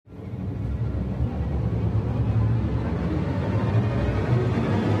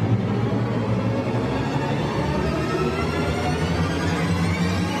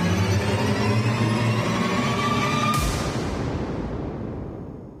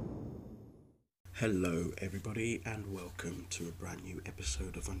Hello, everybody, and welcome to a brand new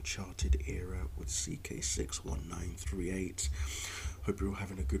episode of Uncharted Era with CK61938. Hope you're all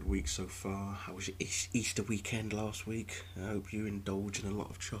having a good week so far. How was your Easter weekend last week? I hope you indulged in a lot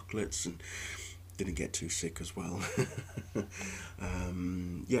of chocolates and didn't get too sick as well.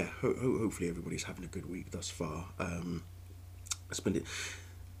 Hopefully everybody's having a good week thus far.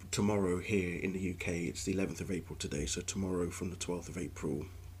 Tomorrow here in the UK, it's the 11th of April today, so tomorrow from the 12th of April,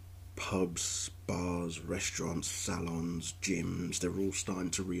 pubs, bars, restaurants, salons, gyms, they're all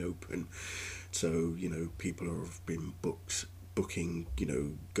starting to reopen. So, people have been booking,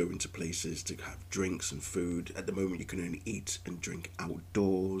 going to places to have drinks and food. At the moment, you can only eat and drink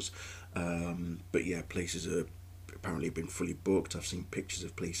outdoors. But yeah, places are apparently been fully booked. I've seen pictures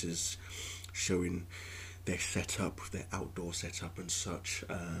of places showing their setup, their outdoor setup and such.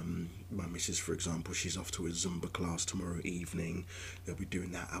 My missus, for example, she's off to a Zumba class tomorrow evening. They'll be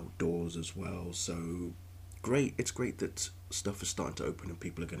doing that outdoors as well. So great. It's great that stuff is starting to open and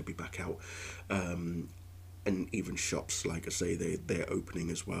people are going to be back out. And even shops, like I say, they're opening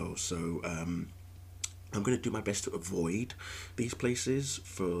as well. So I'm going to do my best to avoid these places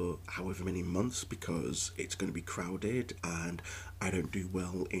for however many months because it's going to be crowded and I don't do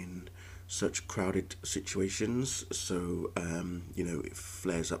well in such crowded situations. So it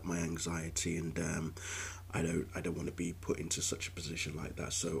flares up my anxiety and I don't want to be put into such a position like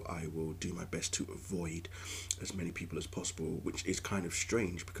that. So I will do my best to avoid as many people as possible, which is kind of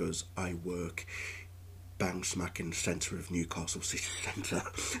strange because I work bang smack in the centre of Newcastle city centre.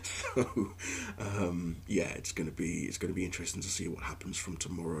 So it's gonna be interesting to see what happens from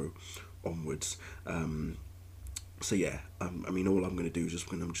tomorrow onwards. All I'm going to do is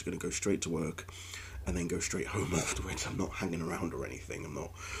I'm just going to go straight to work and then go straight home afterwards. I'm not hanging around or anything. I'm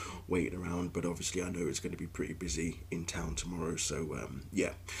not waiting around, but obviously I know it's going to be pretty busy in town tomorrow. So,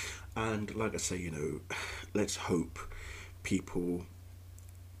 And like I say, let's hope people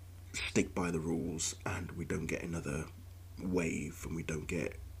stick by the rules and we don't get another wave and we don't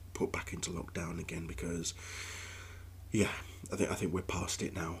get put back into lockdown again because I think we're past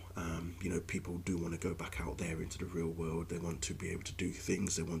it now. People do want to go back out there into the real world. They want to be able to do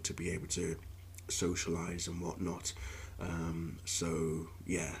things. They want to be able to socialise and whatnot.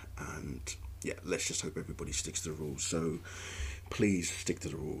 Let's just hope everybody sticks to the rules. So please stick to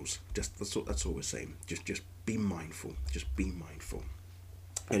the rules. That's all we're saying. Just be mindful. Just be mindful.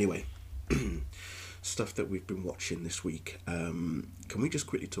 Anyway, stuff that we've been watching this week. Can we just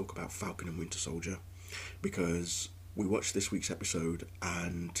quickly talk about Falcon and Winter Soldier? Because we watched this week's episode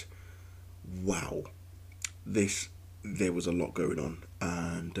and wow, there was a lot going on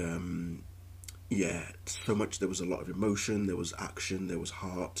and so much. There was a lot of emotion, there was action, there was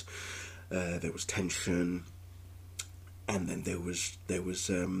heart, there was tension, and then there was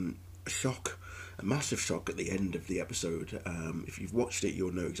a shock, a massive shock at the end of the episode. If you've watched it,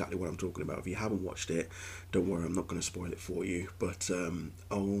 you'll know exactly what I'm talking about. If you haven't watched it, don't worry, I'm not going to spoil it for you, but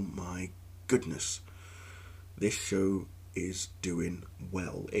oh my goodness, this show is doing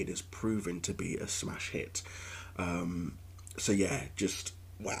well. It has proven to be a smash hit. Just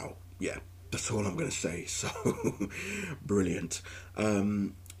wow. Yeah, that's all I'm going to say. So, brilliant.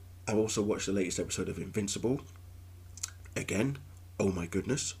 I've also watched the latest episode of Invincible. Again, oh my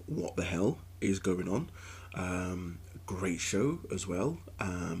goodness, what the hell is going on? Great show as well.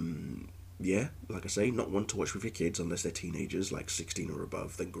 Like I say, not one to watch with your kids unless they're teenagers, like 16 or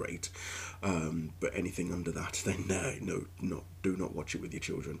above, then great. But anything under that, then do not watch it with your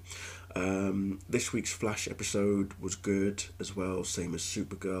children. This week's Flash episode was good as well, same as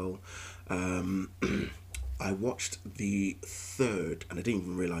Supergirl. I watched the third, and I didn't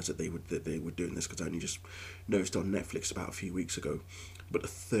even realise that they were doing this because I only just noticed on Netflix about a few weeks ago. But the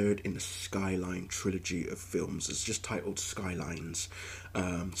third in the Skyline trilogy of films is just titled Skylines.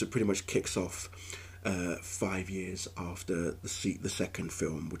 So it pretty much kicks off 5 years after the second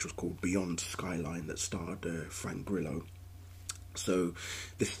film, which was called Beyond Skyline, that starred Frank Grillo. So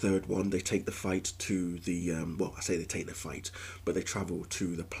this third one, they take the fight to the I say they take the fight, but they travel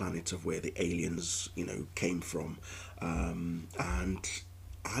to the planet of where the aliens came from, and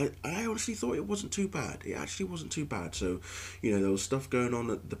I honestly thought it wasn't too bad. It actually wasn't too bad. So there was stuff going on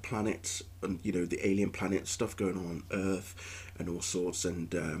at the planet and the alien planet, stuff going on Earth and all sorts,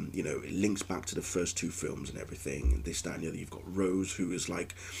 and it links back to the first two films and everything, and this, that and the other. You've got Rose, who is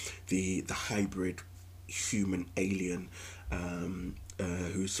like the hybrid human alien,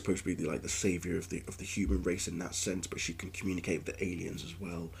 who's supposed to be like the savior of the human race in that sense, but she can communicate with the aliens as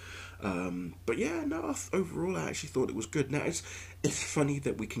well. Overall I actually thought it was good. Now it's funny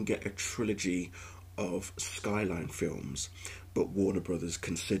that we can get a trilogy of Skyline films, but Warner Brothers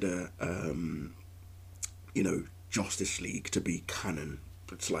consider you know, Justice League to be canon.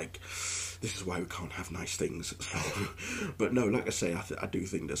 It's like, this is why we can't have nice things. So, but no, like I say, I do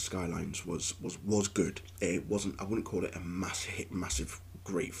think that Skylines was good. It wasn't. I wouldn't call it a massive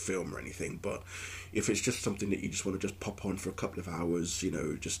great film or anything. But if it's just something that you just want to just pop on for a couple of hours, you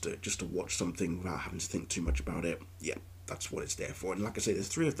know, just to watch something without having to think too much about it, yeah, that's what it's there for. And like I say, there's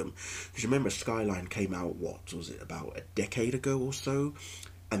three of them. Because remember, Skyline came out, what was it, about a decade ago or so,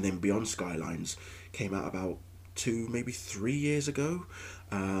 and then Beyond Skylines came out about 2, maybe 3 years ago,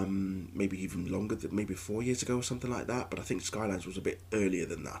 maybe even longer, maybe 4 years ago or something like that. But I think Skylines was a bit earlier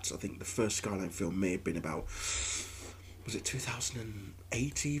than that. I think the first Skyline film may have been about, was it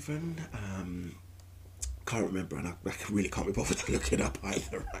 2008 even? Can't remember, and I really can't be bothered to look it up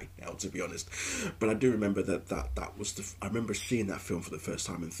either right now, to be honest. But I do remember that was I remember seeing that film for the first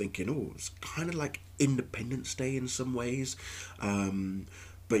time and thinking, oh, it's kind of like Independence Day in some ways.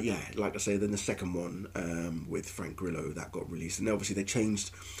 But yeah, like I say, then the second one with Frank Grillo that got released, and obviously they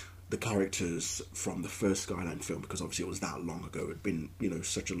changed the characters from the first Skyline film because obviously it was that long ago. It'd been, you know,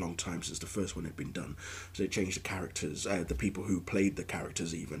 such a long time since the first one had been done. So they changed the characters, the people who played the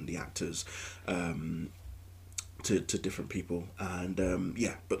characters, even the actors, to different people, and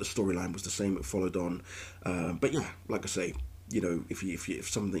yeah, but the storyline was the same. It followed on, but yeah, like I say, you know, if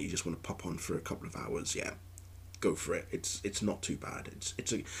something that you just want to pop on for a couple of hours, yeah, go for it. It's not too bad.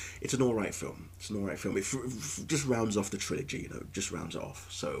 It's an all right film. It's an all right film. It just rounds off the trilogy, you know, just rounds it off.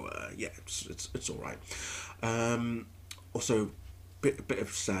 So yeah, it's all right. Also, bit of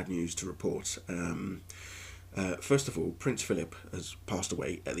sad news to report. First of all, Prince Philip has passed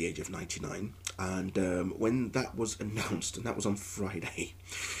away at the age of 99, and when that was announced, and that was on Friday,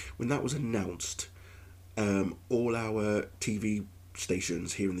 when that was announced, all our TV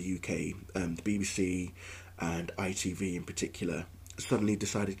stations here in the UK, the BBC and ITV in particular, suddenly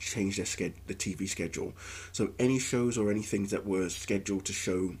decided to change the TV schedule. So any shows or anything that were scheduled to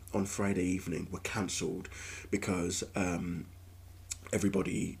show on Friday evening were cancelled because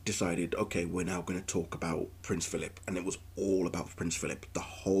everybody decided, okay, we're now going to talk about Prince Philip, and it was all about Prince Philip.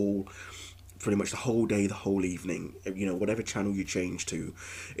 Pretty much the whole day, the whole evening, you know, whatever channel you changed to,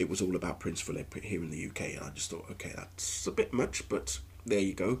 it was all about Prince Philip here in the UK. And I just thought, okay, that's a bit much, but there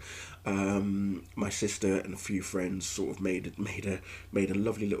you go. My sister and a few friends sort of made a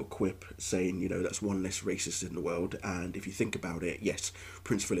lovely little quip saying, you know, that's one less racist in the world. And if you think about it, yes,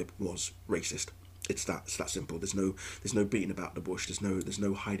 Prince Philip was racist. It's that simple. There's no beating about the bush. There's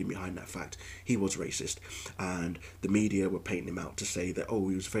no hiding behind that fact. He was racist, and the media were painting him out to say that, oh,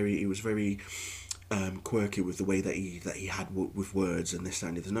 he was very quirky with the way that he had with words and this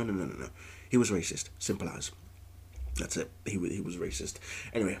and that. No. He was racist. Simple as. That's it. He was racist.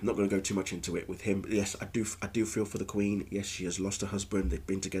 Anyway, I'm not going to go too much into it with him. But yes, I do feel for the Queen. Yes, she has lost her husband. They've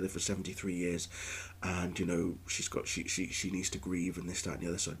been together for 73 years, and you know she needs to grieve and this, that, and the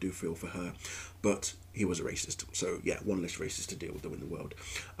other. So I do feel for her, but he was a racist. So yeah, one less racist to deal with in the world.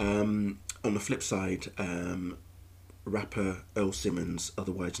 On the flip side, rapper Earl Simmons,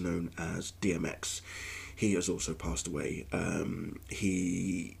 otherwise known as DMX, he has also passed away.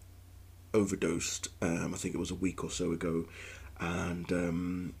 He overdosed, I think it was a week or so ago,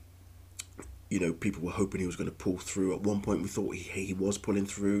 and you know, people were hoping he was going to pull through. At one point we thought he was pulling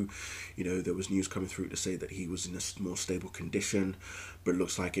through. You know, there was news coming through to say that he was in a more stable condition, but it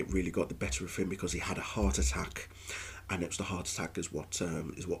looks like it really got the better of him because he had a heart attack, and it was the heart attack is what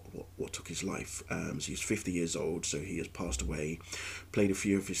took his life. So he's 50 years old, so he has passed away. Played a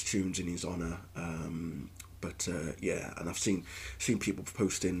few of his tunes in his honour. But yeah, and I've seen people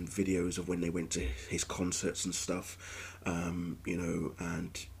posting videos of when they went to his concerts and stuff, you know,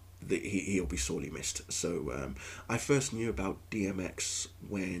 and he'll be sorely missed. So I first knew about DMX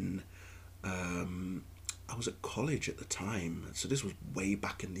when I was at college at the time. So this was way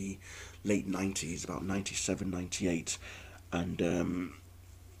back in the late 90s, about 97, 98, and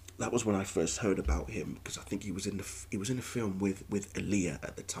that was when I first heard about him, because I think he was in a film with Aaliyah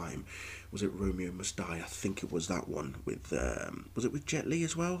at the time. Was it Romeo Must Die? I think it was that one with was it with Jet Li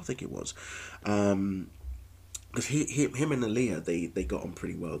as well? I think it was. Because him and Aaliyah, they got on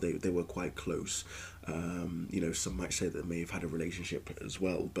pretty well. They were quite close. You know, some might say that they may have had a relationship as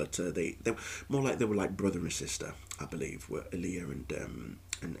well, but they more like they were like brother and sister, I believe, were Aaliyah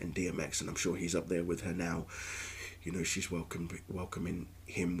and DMX, and I'm sure he's up there with her now. You know, she's welcoming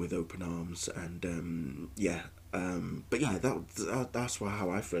him with open arms, and yeah. But yeah, that's how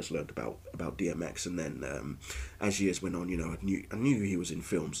I first learned about DMX, and then as years went on, you know, I knew he was in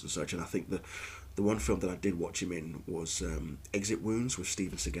films and such, and I think the one film that I did watch him in was Exit Wounds with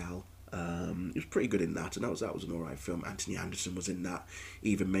Steven Seagal. It was pretty good in that, and that was an alright film. Anthony Anderson was in that.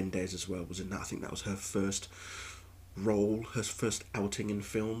 Eva Mendes as well was in that. I think that was her first role, her first outing in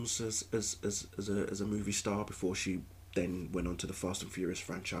films as a movie star before she then went on to the Fast and Furious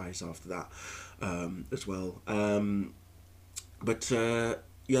franchise after that as well. But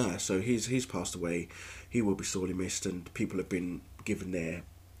yeah, so he's passed away. He will be sorely missed, and people have been given their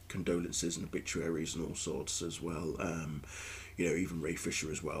condolences and obituaries and all sorts as well. Even Ray Fisher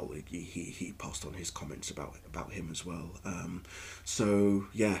as well. He passed on his comments about him as well. So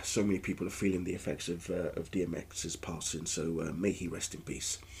yeah, so many people are feeling the effects of DMX's passing. So may he rest in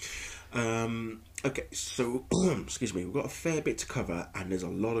peace. Okay, so excuse me, we've got a fair bit to cover, and there's a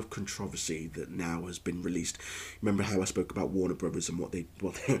lot of controversy that now has been released. Remember how I spoke about Warner Brothers and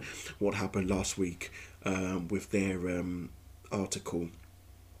what happened last week with their article?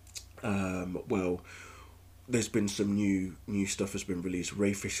 Well, there's been some new stuff has been released.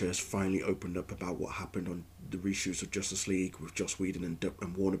 Ray Fisher has finally opened up about what happened on the reshoots of Justice League with Joss Whedon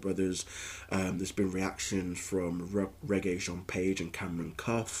and Warner Brothers. There's been reactions from Reggae Jean Page and Cameron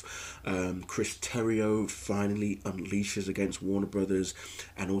Cuff. Chris Terrio finally unleashes against Warner Brothers,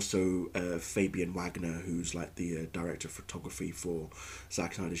 and also Fabian Wagner, who's like the director of photography for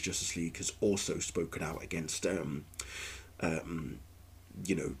Zack Snyder's Justice League, has also spoken out against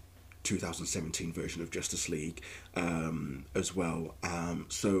 2017 version of Justice League as well.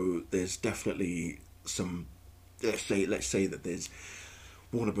 So there's definitely some. Let's say that there's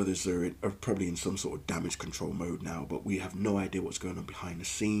Warner Brothers are probably in some sort of damage control mode now, but we have no idea what's going on behind the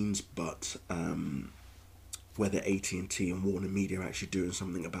scenes. But whether AT&T and Warner Media are actually doing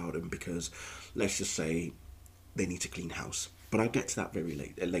something about them, because let's just say they need to clean house. But I'll get to that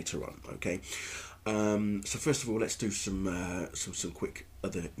very later on. Okay. So first of all, let's do some quick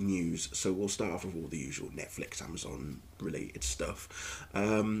other news. So we'll start off with all the usual Netflix, Amazon related stuff.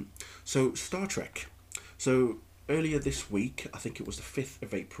 So Star Trek. So earlier this week, I think it was the 5th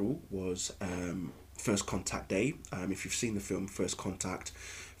of April, was First Contact Day. If you've seen the film First Contact,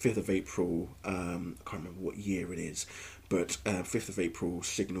 5th of April, I can't remember what year it is, but 5th of April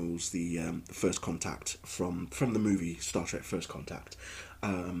signals the first contact from the movie Star Trek First Contact.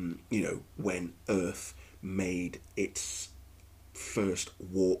 When Earth made its first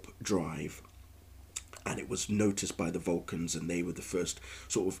warp drive, and it was noticed by the Vulcans, and they were the first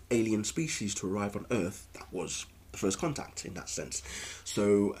sort of alien species to arrive on Earth. That was the first contact in that sense.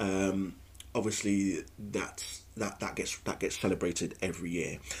 So obviously that gets celebrated every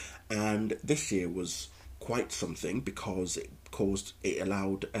year, and this year was quite something because it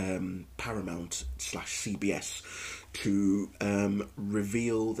allowed Paramount / CBS to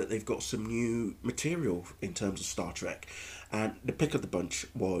reveal that they've got some new material in terms of Star Trek. And the pick of the bunch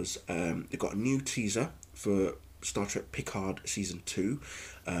was they got a new teaser for Star Trek Picard Season 2.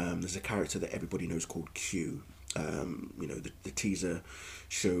 There's a character that everybody knows called Q. The teaser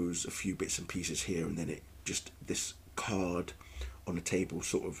shows a few bits and pieces here, and then it just, this card on the table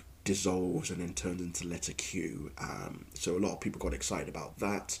sort of dissolves and then turns into letter Q. So a lot of people got excited about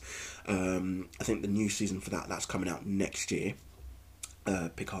that. I think the new season for that's coming out next year.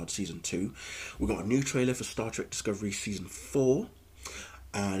 Picard Season 2. We've got a new trailer for Star Trek Discovery Season 4,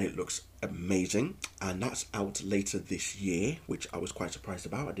 and it looks amazing, and that's out later this year, which I was quite surprised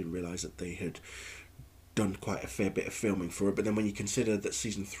about. I didn't realise that they had done quite a fair bit of filming for it, but then when you consider that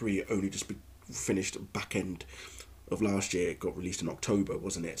Season 3 only just finished back end of last year, it got released in October,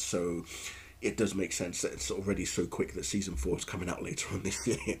 wasn't it? So it does make sense that it's already so quick that Season 4 is coming out later on this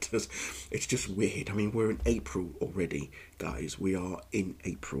year. It's just weird. I mean, we're in April already, guys. We are in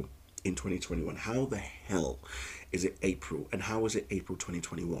April in 2021. How the hell is it April? And how is it April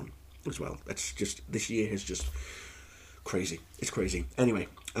 2021 as well? That's just, this year has just crazy. It's crazy. Anyway,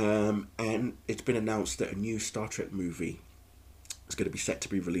 and it's been announced that a new Star Trek movie is going to be set to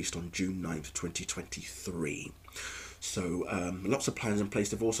be released on June 9th, 2023. So lots of plans in place.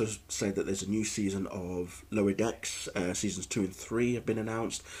 They've also said that there's a new season of Lower Decks. Seasons 2 and 3 have been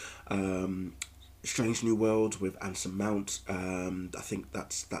announced. Strange New Worlds with Anson Mount. I think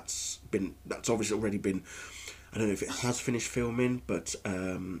that's obviously already been. I don't know if it has finished filming, but I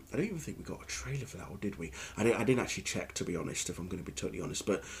don't even think we got a trailer for that, or did we? I didn't actually check, to be honest, if I'm going to be totally honest.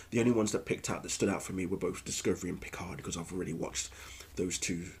 But the only ones that stood out for me were both Discovery and Picard, because I've already watched those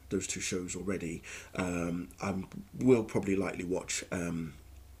two shows already. I will probably likely watch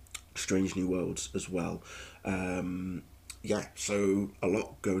Strange New Worlds as well. yeah, so a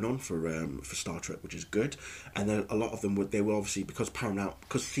lot going on for Star Trek, which is good, and then a lot of them would they will obviously because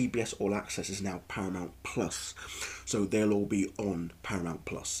CBS All Access is now Paramount Plus, so they'll all be on Paramount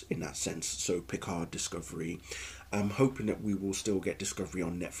Plus in that sense. So Picard, Discovery. I'm hoping that we will still get Discovery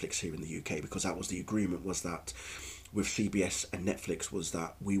on Netflix here in the UK, because that was the agreement, was that with CBS and Netflix was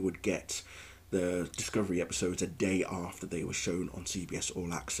that we would get the Discovery episodes a day after they were shown on CBS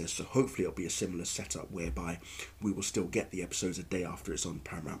All Access. So hopefully it'll be a similar setup whereby we will still get the episodes a day after it's on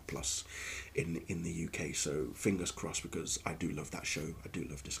Paramount Plus in the UK. So fingers crossed, because I do love that show. I do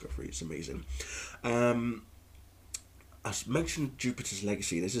love Discovery. It's amazing. I mentioned Jupiter's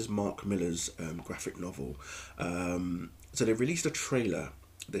Legacy. This is Mark Millar's graphic novel. So they released a trailer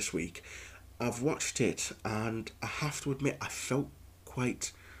this week. I've watched it, and I have to admit I felt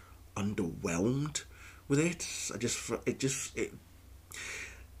quite underwhelmed with it.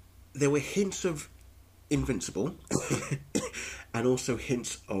 There were hints of Invincible and also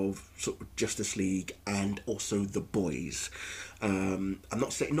hints of sort of Justice League and also The Boys. I'm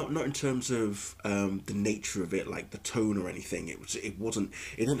not saying not in terms of the nature of it, like the tone or anything. It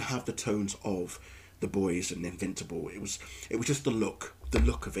didn't have the tones of The Boys and Invincible. It was just the look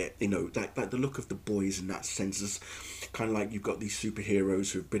of it, like the look of The Boys in that sense is kind of like you've got these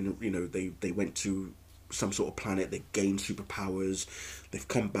superheroes who've been, they went to some sort of planet, they gained superpowers, they've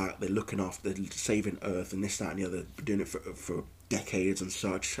come back, they're looking after, they're saving Earth and this, that and the other, been doing it for decades and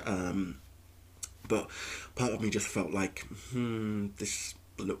such. But part of me just felt like, this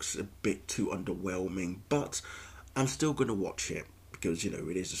looks a bit too underwhelming, but I'm still going to watch it, because, it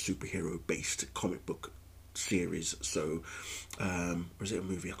is a superhero-based comic book series. So, or is it a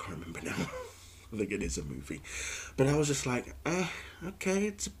movie? I can't remember now. I think it is a movie. But I was just like, okay,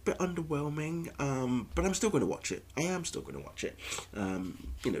 it's a bit underwhelming, but I'm still going to watch it. I am still going to watch it.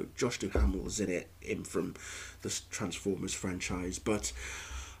 Josh Duhamel is in it, from the Transformers franchise, but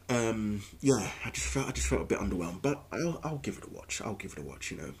yeah, I just felt a bit underwhelmed. But I'll give it a watch.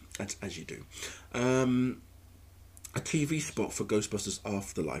 As you do. A TV spot for Ghostbusters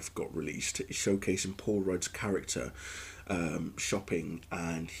Afterlife got released, showcasing Paul Rudd's character shopping,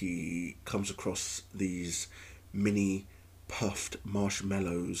 and he comes across these mini puffed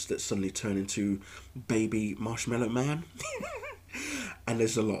marshmallows that suddenly turn into baby Marshmallow Man. And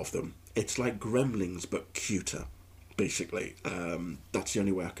there's a lot of them. It's like Gremlins but cuter, basically. That's the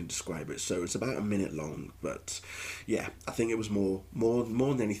only way I can describe it. So it's about a minute long, but yeah, I think it was more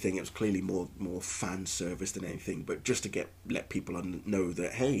than anything, it was clearly more fan service than anything, but just to let people know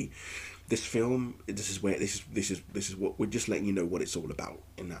that, hey, this film, this is what we're just letting you know what it's all about,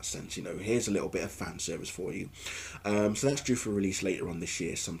 in that sense. Here's a little bit of fan service for you. So that's due for release later on this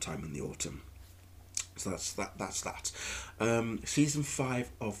year, sometime in the autumn. So that's that. Season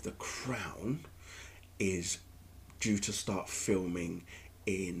 5 of The Crown is due to start filming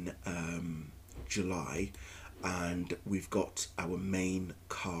in July, and we've got our main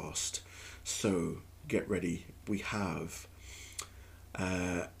cast. So get ready. We have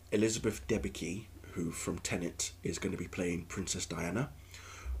Elizabeth Debicki, who from Tenet is going to be playing Princess Diana.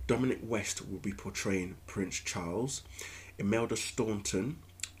 Dominic West will be portraying Prince Charles. Imelda Staunton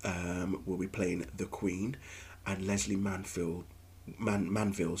will be playing the Queen, and Leslie Manville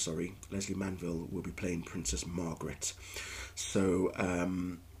will be playing Princess Margaret. So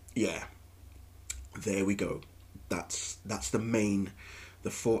yeah, there we go. That's the main,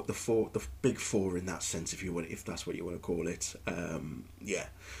 the big four in that sense, if that's what you want to call it. Yeah.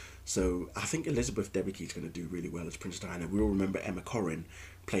 So I think Elizabeth Debicki is going to do really well as Princess Diana. We all remember Emma Corrin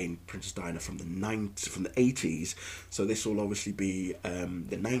playing Princess Diana from the 80s. So this will obviously be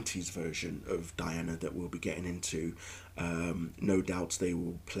the 90s version of Diana that we'll be getting into. No doubt they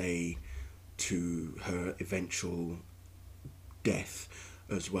will play to her eventual death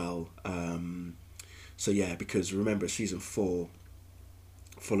as well. So yeah, because remember, season 4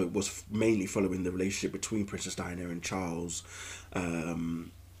 was mainly following the relationship between Princess Diana and Charles.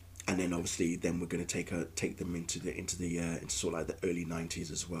 And then obviously, we're going to take them into sort of like the early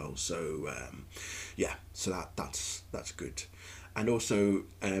 90s as well. So yeah, so that's good. And also,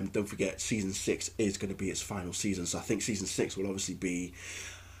 don't forget, season 6 is going to be its final season. So I think season 6 will obviously be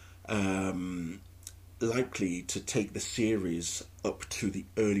likely to take the series up to the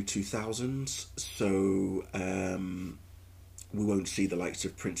early 2000s. So we won't see the likes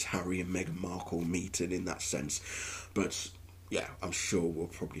of Prince Harry and Meghan Markle meeting in that sense, but yeah, I'm sure we'll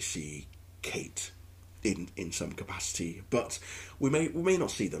probably see Kate in some capacity, but we may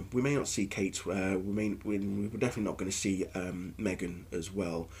not see them. We may not see Kate. We're definitely not going to see Meghan as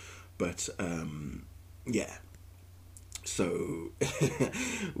well. But yeah, so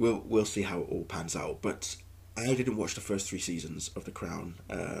we'll see how it all pans out. But I didn't watch the first 3 seasons of The Crown.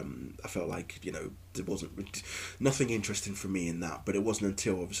 I felt like, there wasn't nothing interesting for me in that. But it wasn't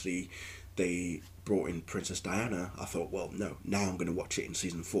until obviously they brought in Princess Diana, I thought, well, no, now I'm going to watch it in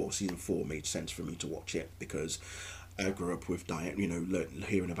season 4. Season 4 made sense for me to watch it because I grew up with Diana,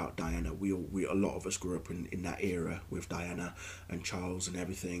 hearing about Diana. A lot of us grew up in that era with Diana and Charles and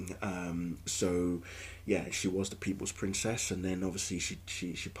everything. So, yeah, she was the people's princess, and then obviously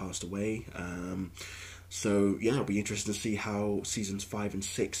she passed away. So yeah, it'll be interesting to see how seasons 5 and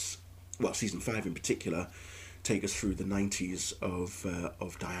 6, well, season 5 in particular, take us through the 90s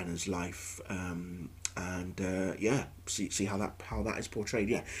of Diana's life, and yeah, see how that is portrayed.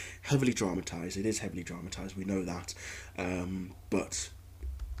 Yeah, heavily dramatized. It is heavily dramatized. We know that, but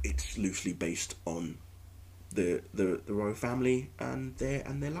it's loosely based on the royal family and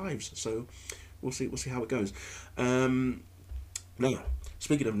their lives. So we'll see how it goes. Now,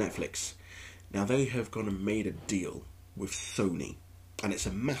 speaking of Netflix, now they have gone and made a deal with Sony, and it's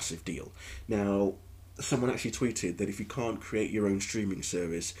a massive deal. Now, someone actually tweeted that if you can't create your own streaming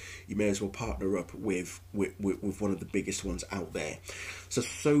service, you may as well partner up with one of the biggest ones out there. So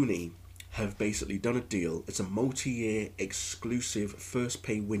Sony have basically done a deal. It's a multi-year exclusive first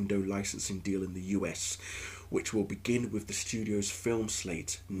pay window licensing deal in the US, which will begin with the studio's film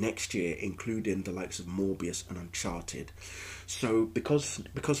slate next year, including the likes of Morbius and Uncharted. So because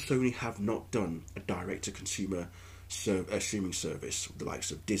Sony have not done a direct-to-consumer streaming service, the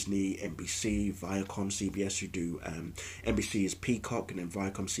likes of Disney, NBC, Viacom, CBS, who do NBC is Peacock, and then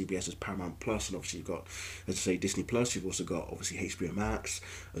Viacom, CBS is Paramount Plus, and obviously you've got, as I say, Disney Plus. You've also got obviously HBO Max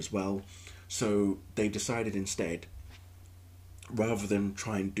as well. So they decided instead, rather than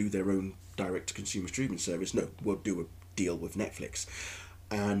try and do their own direct-to-consumer streaming service, no, we'll do a deal with Netflix.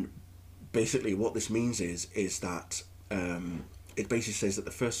 And basically what this means is that it basically says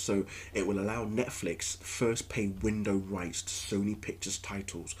that so it will allow Netflix first pay window rights to Sony Pictures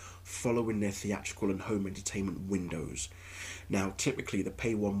titles following their theatrical and home entertainment windows. Now, typically the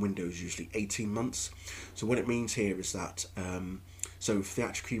pay one window is usually 18 months. So what it means here is that so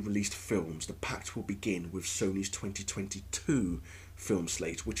theatrically released films, the pact will begin with Sony's 2022 film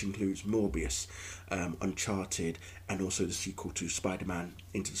slate, which includes Morbius, Uncharted, and also the sequel to Spider-Man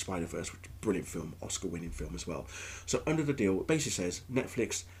Into the Spider-Verse, which is a brilliant film, Oscar-winning film as well. So under the deal, it basically says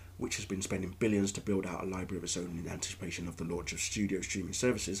Netflix, which has been spending billions to build out a library of its own in anticipation of the launch of studio streaming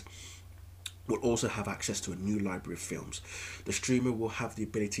services, will also have access to a new library of films. The streamer will have the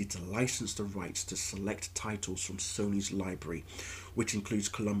ability to license the rights to select titles from Sony's library, which includes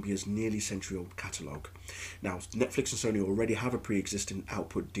Columbia's nearly century-old catalogue. Now, Netflix and Sony already have a pre-existing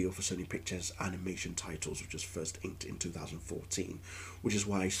output deal for Sony Pictures animation titles, which was first inked in 2014, which is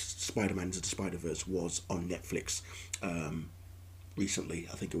why Spider-Man Into the Spider-Verse was on Netflix recently.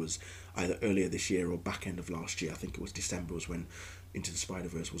 I think it was either earlier this year or back end of last year. I think it was December was when Into the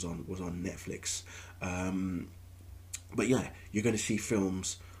Spider-Verse was on Netflix. But yeah, you're going to see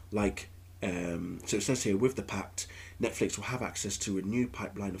films like so it says here, with the pact, Netflix will have access to a new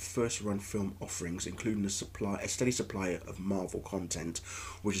pipeline of first-run film offerings, including a steady supply of Marvel content,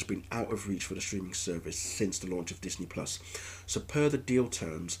 which has been out of reach for the streaming service since the launch of Disney Plus. So per the deal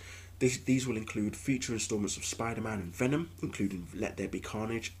terms, these will include future installments of Spider-Man and Venom, including Let There Be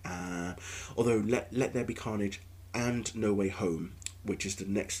Carnage, although Let There Be Carnage and No Way Home, which is the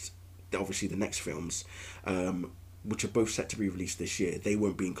next films, which are both set to be released this year, they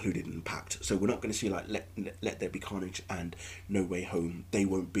won't be included in the pact. So we're not going to see like Let There Be Carnage and No Way Home. They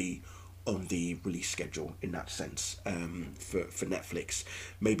won't be on the release schedule in that sense for Netflix.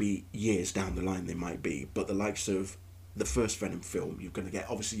 Maybe years down the line they might be, but the likes of the first Venom film, you're going to get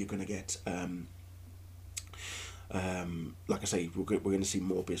like I say, we're going to see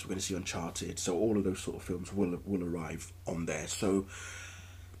Morbius, we're going to see Uncharted, so all of those sort of films will arrive on there. So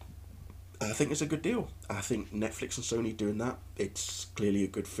I think it's a good deal. I think Netflix and Sony doing that, it's clearly a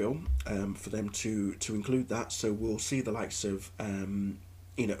good film for them to include that. So we'll see the likes of,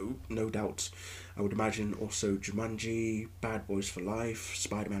 no doubt, I would imagine also Jumanji, Bad Boys for Life,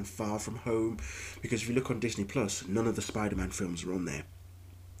 Spider-Man Far From Home, because if you look on Disney Plus, none of the Spider-Man films are on there.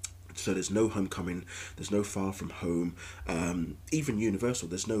 So there's no Homecoming, there's no Far From Home, even Universal,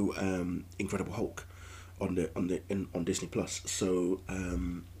 there's no Incredible Hulk on Disney Plus. So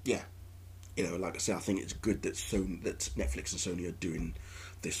yeah, like I say, I think it's good that Netflix and Sony are doing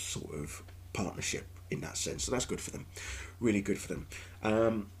this sort of partnership in that sense. So that's good for them, really good for them.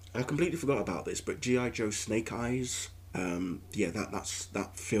 I completely forgot about this, but G.I. Joe Snake Eyes, that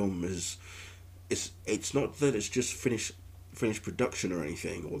film it's not that it's just finished production or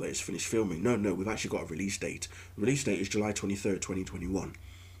anything, or that it's finished filming. No, we've actually got a release date. The release date is July 23rd, 2021.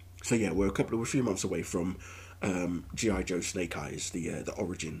 So yeah, we're a few months away from G.I. Joe Snake Eyes, the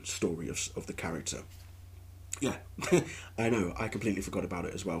origin story of the character. Yeah, I know. I completely forgot about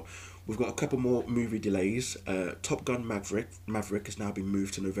it as well. We've got a couple more movie delays. Top Gun Maverick has now been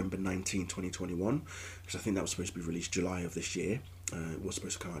moved to November 19, 2021, because I think that was supposed to be released July of this year. It was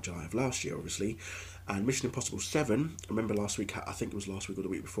supposed to come out July of last year, obviously. And Mission Impossible 7, remember last week, I think it was last week or the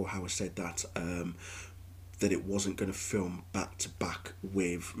week before, how I said that that it wasn't going to film back to back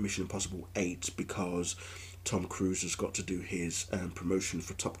with Mission Impossible 8 because Tom Cruise has got to do his promotion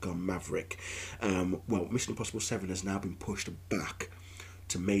for Top Gun Maverick. Well, Mission Impossible 7 has now been pushed back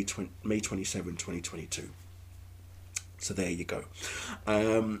to May 27, 2022. So there you go.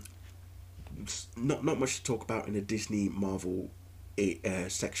 Not much to talk about in the Disney Marvel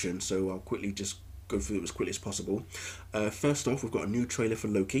section, so I'll quickly just go through it as quickly as possible. First off, we've got a new trailer for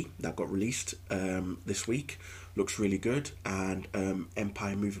Loki that got released this week. Looks really good, and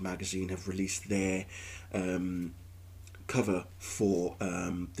Empire Movie Magazine have released their cover for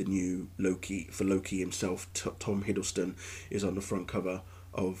the new Loki. For Loki himself, Tom Hiddleston is on the front cover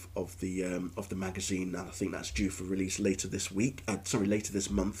of the magazine, and I think that's due for release later this week. Later this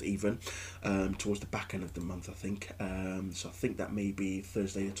month, even towards the back end of the month, I think. So I think that may be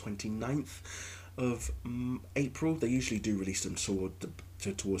Thursday the 29th of April. They usually do release them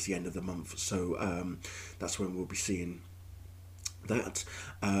towards the end of the month, so that's when we'll be seeing that.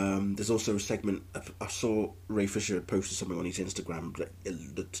 There's also a segment, I saw Ray Fisher posted something on his Instagram, but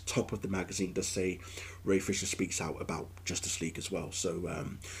at the top of the magazine does say Ray Fisher speaks out about Justice League as well, so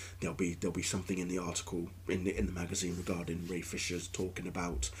there'll be something in the article in the magazine regarding Ray Fisher's talking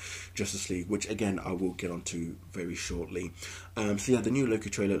about Justice League, which again I will get onto very shortly. So yeah, the new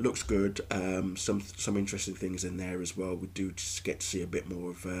Loki trailer looks good. Some interesting things in there as well. We do just get to see a bit more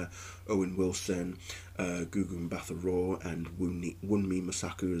of Owen Wilson, Gugu Mbatha-Raw, and Wunmi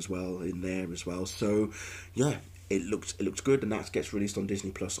Mosaku as well in there as well. So yeah, it looks good, and that gets released on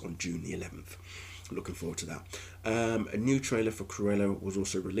Disney Plus on June the 11th. Looking forward to that. A new trailer for Cruella was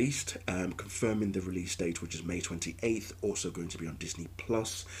also released, confirming the release date, which is May 28th. Also going to be on Disney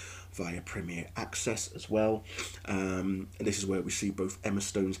Plus via Premier Access as well. And this is where we see both Emma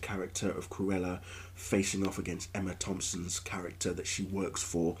Stone's character of Cruella facing off against Emma Thompson's character that she works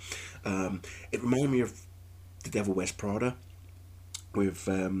for. It reminded me of The Devil Wears Prada with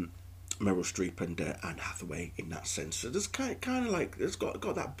Meryl Streep and Anne Hathaway in that sense. So there's kind of like, it's got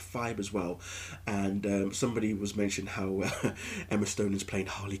that vibe as well. And somebody was mentioning how Emma Stone is playing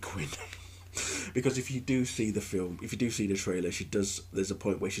Harley Quinn. Because if you do see the film, if you do see the trailer, there's a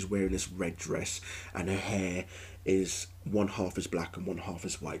point where she's wearing this red dress and her hair is one half is black and one half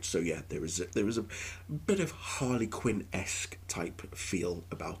is white. So yeah, there is a bit of Harley Quinn-esque type feel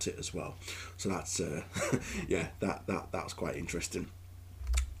about it as well. So that's yeah, that's quite interesting.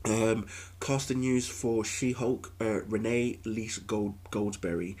 Casting news for She-Hulk. Renee Elise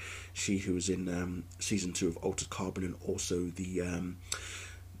Goldsberry, she who was in season 2 of Altered Carbon, and also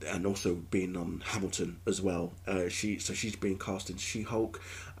and also being on Hamilton as well. She's being cast in She-Hulk.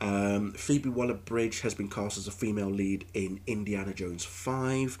 Phoebe Waller-Bridge has been cast as a female lead in Indiana Jones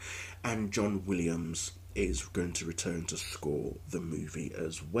 5, and John Williams is going to return to score the movie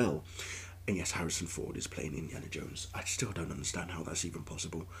as well. And yes, Harrison Ford is playing Indiana Jones. I still don't understand how that's even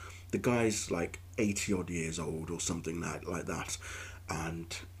possible. The guy's like 80 odd years old or something like that,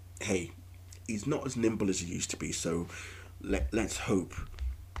 and hey, he's not as nimble as he used to be. So let's hope,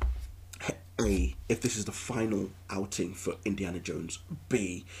 A, if this is the final outing for Indiana Jones.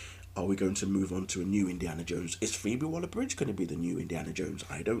 B, are we going to move on to a new Indiana Jones? Is Phoebe Waller-Bridge going to be the new Indiana Jones?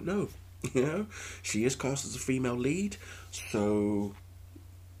 I don't know. You know, she is cast as a female lead, so...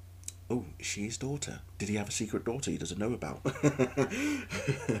 Oh, is she his daughter? Did he have a secret daughter he doesn't know about?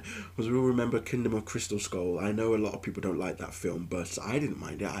 Because we all remember Kingdom of Crystal Skull. I know a lot of people don't like that film, but I didn't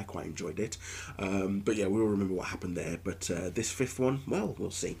mind it. I quite enjoyed it. But yeah, we all remember what happened there. But this fifth one, well,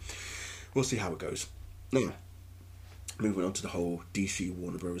 we'll see. We'll see how it goes. Now, moving on to the whole DC,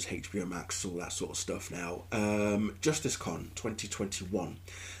 Warner Bros, HBO Max, all that sort of stuff now. JusticeCon 2021.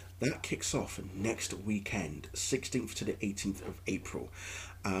 That kicks off next weekend, 16th to the 18th of April.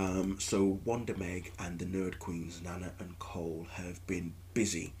 So Wanda Meg and the Nerd Queens, Nana and Cole, have been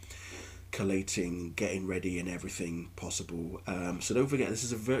busy collating, getting ready and everything possible. So don't forget, this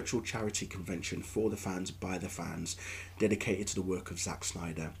is a virtual charity convention for the fans, by the fans, dedicated to the work of Zack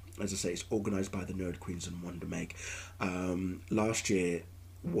Snyder. As I say, it's organised by the Nerd Queens and Wanda Meg. Last year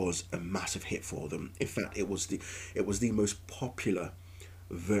was a massive hit for them. In fact, it was the most popular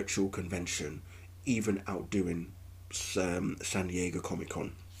virtual convention, even outdoing San Diego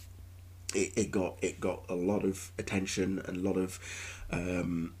Comic-Con. it got a lot of attention and a lot of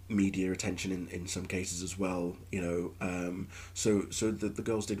media attention in some cases as well. So the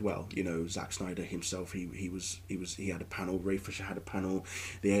girls did well. Zack Snyder himself, he had a panel. Ray Fisher had a panel.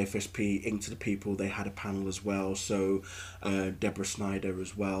 The AFSP, Ink to the People, they had a panel as well. So Deborah Snyder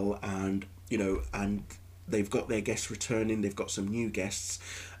as well, and they've got their guests returning. They've got some new guests.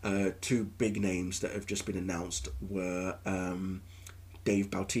 Two big names that have just been announced were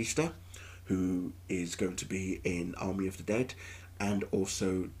Dave Bautista, who is going to be in Army of the Dead, and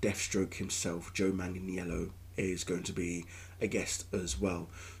also Deathstroke himself, Joe Manganiello, is going to be a guest as well.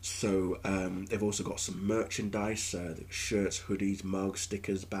 So they've also got some merchandise, shirts, hoodies, mugs,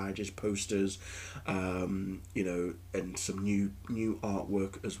 stickers, badges, posters, and some new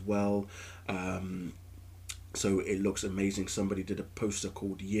artwork as well. So it looks amazing. Somebody did a poster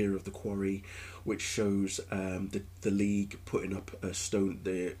called Year of the Quarry, which shows the League putting up the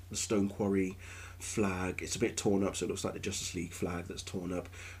Stone Quarry flag. It's a bit torn up, so it looks like the Justice League flag that's torn up,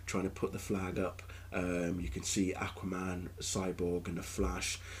 trying to put the flag up. You can see Aquaman, Cyborg and the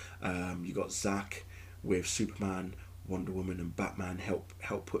Flash. You got Zack with Superman, Wonder Woman and Batman help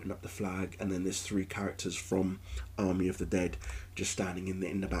putting up the flag, and then there's three characters from Army of the Dead just standing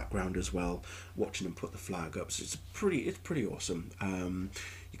in the background as well, watching them put the flag up. So it's pretty awesome.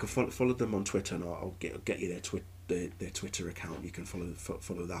 You can follow them on Twitter, and I'll get you their Twitter account. You can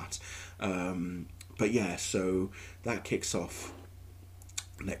follow that. But yeah, so that kicks off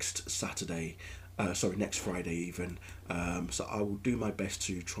next Saturday. Next Friday even. So I will do my best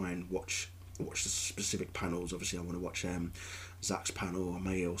to try and watch the specific panels. Obviously, I want to watch Zack's panel. I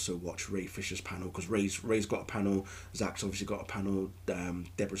may also watch Ray Fisher's panel, because Ray's got a panel. Zack's obviously got a panel.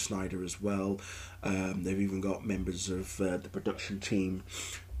 Deborah Snyder as well. They've even got members of the production team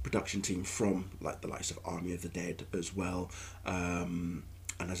from like the likes of Army of the Dead as well. And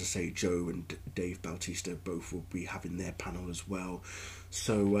as I say, Joe and Dave Bautista both will be having their panel as well.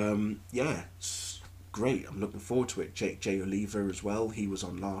 So yeah, it's great. I'm looking forward to it. Jay Oliva as well. He was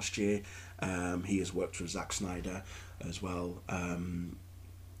on last year. He has worked with Zack Snyder as well.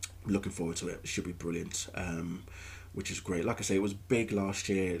 Looking forward to it. It should be brilliant. Which is great. Like I say, it was big last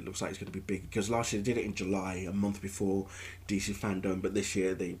year. It looks like it's going to be big, because last year they did it in July, a month before DC Fandom, but this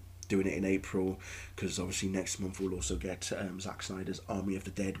year they doing it in April, because obviously next month we'll also get Zack Snyder's Army of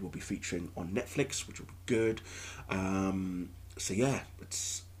the Dead will be featuring on Netflix, which will be good. So yeah,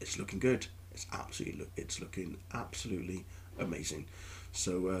 it's looking good. It's looking absolutely amazing.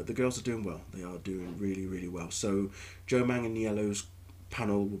 So the girls are doing well. They are doing really, really well. So Joe Manganiello's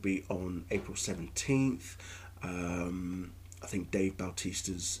panel will be on April 17th. I think Dave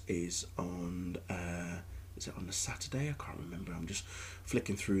Bautista's is on is it on the Saturday? I can't remember. I'm just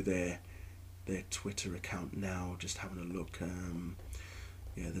flicking through their Twitter account now, just having a look.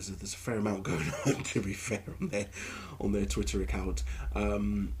 Yeah, there's a fair amount going on, to be fair, on their Twitter account.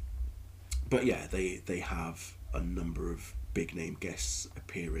 But yeah, they have a number of big name guests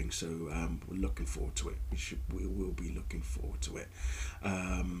appearing, so we're looking forward to it. We will be looking forward to it.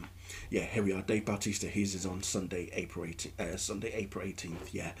 Yeah, here we are. Dave Bautista, his is on Sunday, April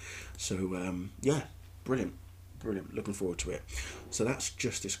 18th. Yeah, so yeah, brilliant. Looking forward to it. So that's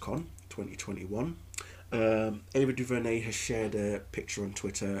Justice Con 2021. Ava DuVernay has shared a picture on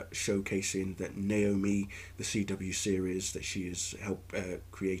Twitter showcasing that Naomi, the CW series that she is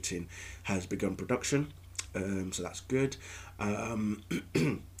creating, has begun production. So that's good.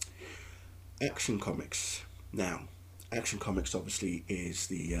 Action Comics. Now, Action Comics obviously is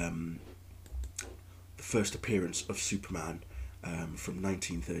the first appearance of Superman from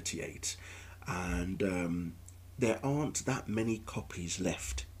 1938, and there aren't that copies copies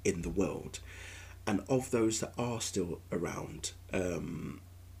left in the world, and of those that are still around,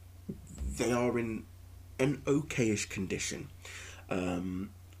 they are in an okayish condition.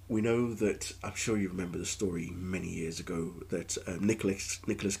 We know that, I'm sure you remember the story many years ago, that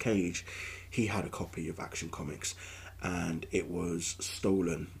Nicolas Cage, he had a copy of Action Comics, and it was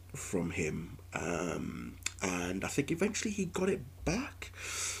stolen from him, and I think eventually he got it back,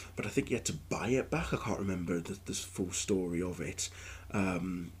 but I think he had to buy it back. I can't remember the full story of it.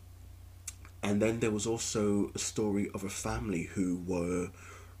 And then there was also a story of a family who were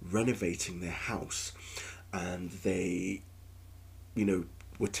renovating their house, and they,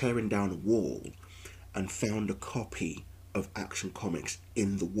 were tearing down a wall and found a copy of Action Comics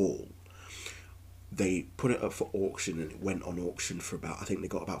in the wall. They put it up for auction, and it went on auction for I think they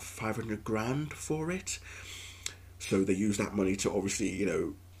got about 500 grand for it. So they used that money to obviously,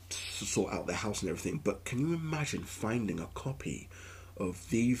 sort out their house and everything. But can you imagine finding a copy of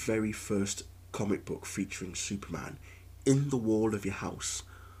the very first comic book featuring Superman in the wall of your house?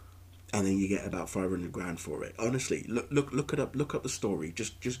 and then you get about 500 grand for it. Honestly, look it up. Look up the story.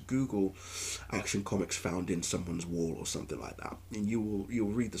 Just Google Action Comics found in someone's wall or something like that, and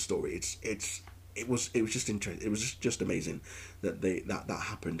you'll read the story. It was just interesting. It was just amazing that that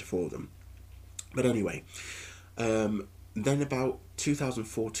happened for them. But anyway, then about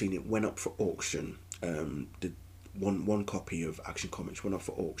 2014, it went up for auction. The one copy of Action Comics went up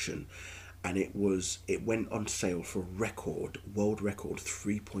for auction, and it went on sale for a world record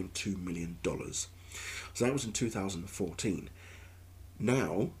 $3.2 million. So that was in 2014.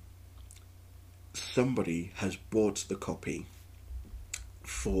 Now somebody has bought the copy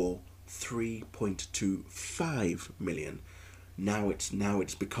for 3.25 million. Now it's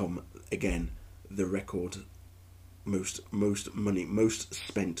become again the record most money, most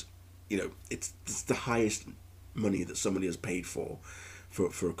spent. It's the highest money that somebody has paid for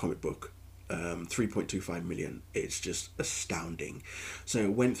a comic book. 3.25 million. It's just astounding. So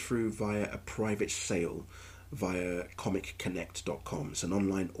it went through via a private sale via comicconnect.com. It's an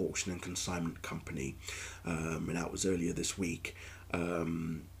online auction and consignment company, and that was earlier this week.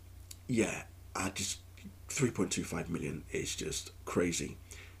 Yeah, 3.25 million is just crazy.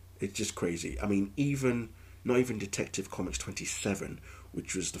 It's just crazy. I mean, not even Detective Comics 27,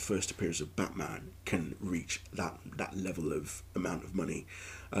 which was the first appearance of Batman, can reach that level of amount of money.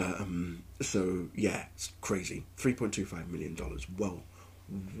 So yeah, it's crazy. $3.25 million.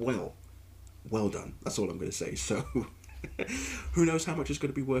 Well done. That's all I'm going to say. So who knows how much it's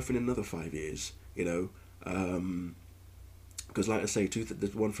going to be worth in another 5 years? Because like I say, the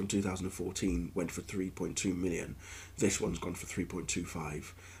one from 2014 went for 3.2 million. This one's gone for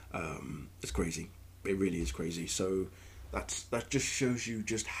 3.25. It's crazy. It really is crazy. So that just shows you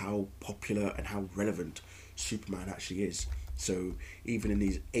just how popular and how relevant Superman actually is. So even in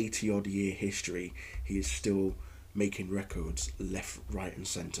his 80 odd year history, he is still making records left, right, and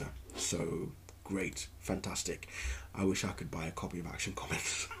centre. So great, fantastic. I wish I could buy a copy of Action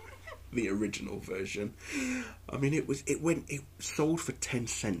Comics. The original version. I mean, it sold for 10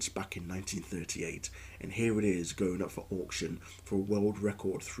 cents back in 1938, and here it is going up for auction for a world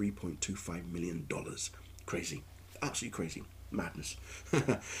record $3.25 million. Crazy, absolutely crazy, madness.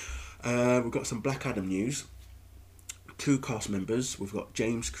 We've got some Black Adam news. 2 cast members. We've got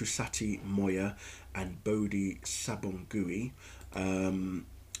James Crusati Moya and Bodhi Sabongui.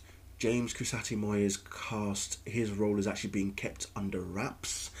 James Crusati Moya's cast, his role is actually being kept under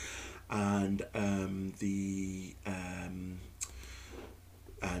wraps. And Bodhi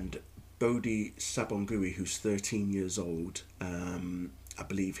Sabongui, who's 13 years old, I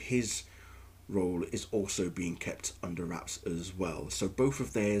believe his role is also being kept under wraps as well. So both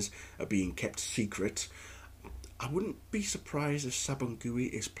of theirs are being kept secret. I wouldn't be surprised if Sabongui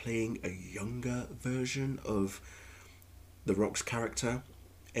is playing a younger version of The Rock's character,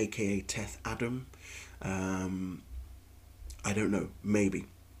 aka Teth Adam. I don't know, maybe,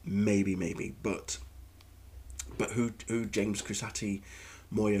 but who James Crusati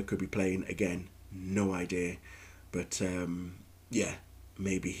Moya could be playing, again, no idea. But yeah,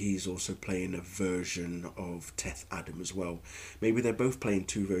 maybe he's also playing a version of Teth Adam as well. Maybe they're both playing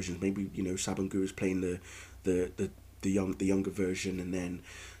 2 versions. Maybe Sabongui is playing the younger version, and then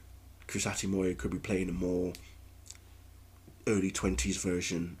Crusati Moya could be playing a more early 20s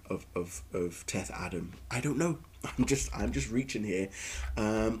version of Teth Adam. I don't know. I'm just reaching here.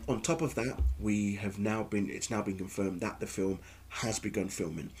 On top of that, it's now been confirmed that the film has begun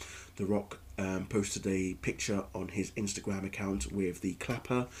filming. The Rock posted a picture on his Instagram account with the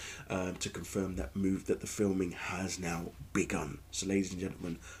clapper to confirm that the filming has now begun. So, ladies and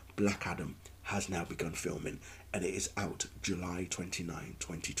gentlemen, Black Adam has now begun filming, and it is out July 29,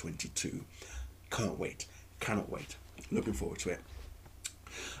 2022. Can't wait. Cannot wait. Looking forward to it.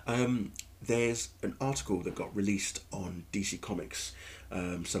 There's an article that got released on DC Comics.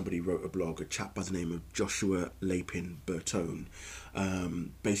 Somebody wrote a blog, a chap by the name of Joshua Lapin Bertone,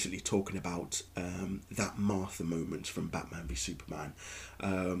 basically talking about that Martha moment from Batman v Superman.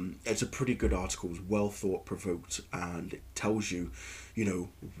 It's a pretty good article, it's well thought, provoked, and it tells you,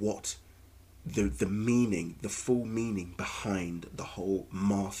 what the meaning, the full meaning behind the whole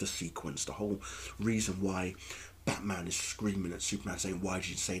Martha sequence, the whole reason why Batman is screaming at Superman saying, "Why did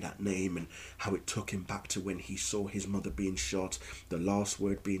you say that name?" and how it took him back to when he saw his mother being shot. The last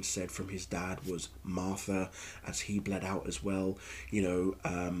word being said from his dad was Martha, as he bled out as well.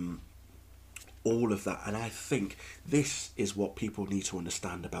 All of that. And I think this is what people need to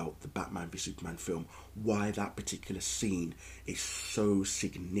understand about the Batman v Superman film, why that particular scene is so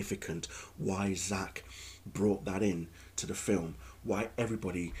significant, why Zack brought that in to the film, why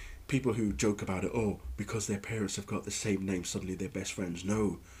people who joke about it, because their parents have got the same name, suddenly they're best friends.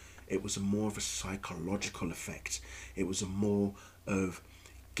 No, It was a more of a psychological effect. It was a more of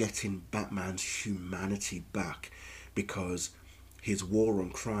getting Batman's humanity back, because his war on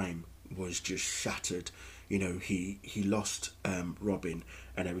crime was just shattered. You know, he lost Robin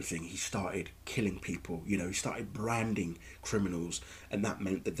and everything. He started killing people. You know, he started branding criminals, and that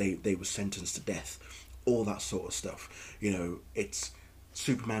meant that they were sentenced to death. All that sort of stuff. You know, it's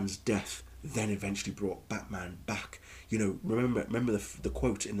Superman's death then eventually brought Batman back. You know, remember the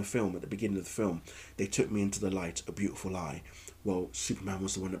quote in the film at the beginning of the film. They took me into the light, a beautiful lie. Well, Superman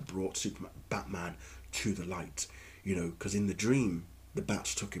was the one that brought Batman to the light. You know, because in the dream, the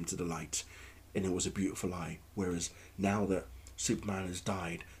bats took him to the light, and it was a beautiful lie. Whereas now that Superman has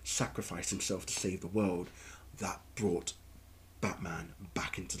died, sacrificed himself to save the world, that brought Batman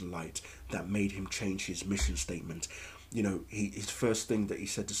back into the light. That made him change his mission statement. You know, his first thing that he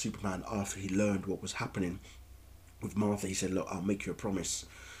said to Superman after he learned what was happening with Martha, he said, "Look, I'll make you a promise.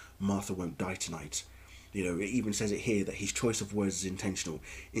 Martha won't die tonight." You know, it even says it here that his choice of words is intentional.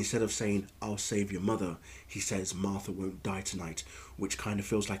 Instead of saying, "I'll save your mother," he says, "Martha won't die tonight," which kind of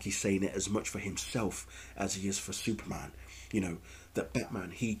feels like he's saying it as much for himself as he is for Superman. You know, that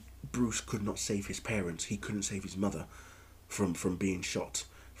Batman, Bruce could not save his parents. He couldn't save his mother from being shot,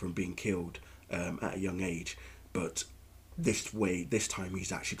 from being killed at a young age. But this time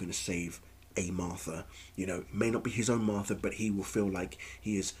he's actually going to save a Martha. You know, it may not be his own Martha, but he will feel like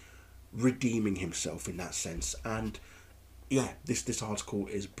he is redeeming himself in that sense. And yeah, this article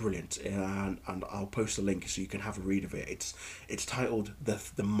is brilliant, and I'll post a link so you can have a read of it. It's titled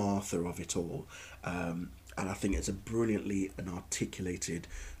the Martha of it all, and I think it's a brilliantly and articulated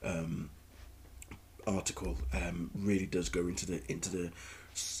article. Really does go into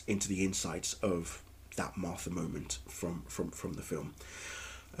the insights of that Martha moment from the film.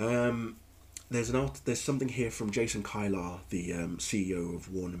 There's something here from Jason Kilar, the CEO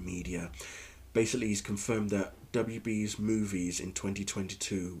of Warner Media. Basically, he's confirmed that WB's movies in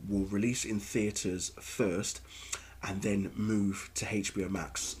 2022 will release in theatres first, and then move to HBO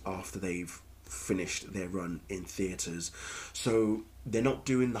Max after they've finished their run in theatres. So they're not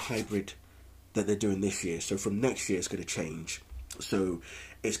doing the hybrid that they're doing this year. So from next year, it's going to change. So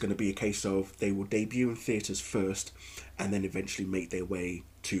it's going to be a case of they will debut in theatres first, and then eventually make their way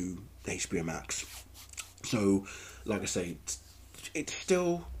to HBO Max. So, like I say, it's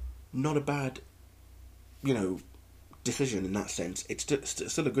still not a bad, you know, decision in that sense. It's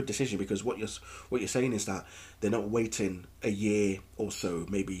still a good decision, because what you're saying is that they're not waiting a year or so,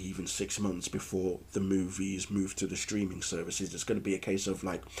 maybe even 6 months before the movies move to the streaming services. It's going to be a case of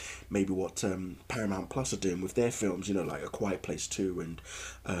like maybe what Paramount Plus are doing with their films, you know, like A Quiet Place 2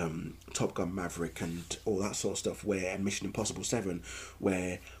 and Top Gun Maverick and all that sort of stuff, and Mission Impossible 7,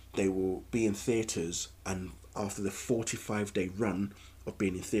 where they will be in theatres, and after the 45-day run of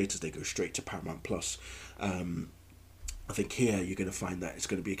being in theatres, they go straight to Paramount Plus. I think here you're going to find that it's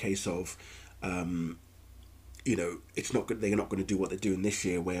going to be a case of, you know, it's not good. They're not going to do what they're doing this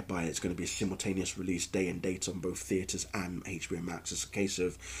year, whereby it's going to be a simultaneous release day and date on both theatres and HBO Max. It's a case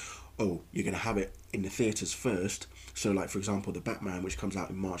of, oh, you're going to have it in the theatres first. So, like for example, the Batman, which comes out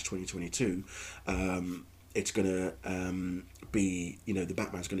in March 2022. It's going to be, you know, the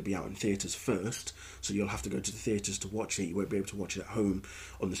Batman's going to be out in theatres first, so you'll have to go to the theatres to watch it. You won't be able to watch it at home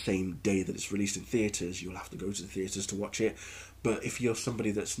on the same day that it's released in theatres. You'll have to go to the theatres to watch it. But if you're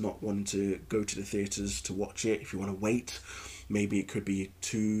somebody that's not wanting to go to the theatres to watch it, if you want to wait, maybe it could be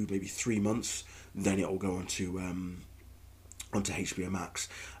 2, maybe 3 months, then it will go onto HBO Max.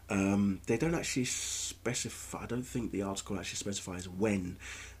 They don't actually specify. I don't think the article actually specifies when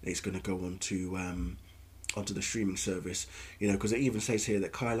it's going to go onto the streaming service, you know, because it even says here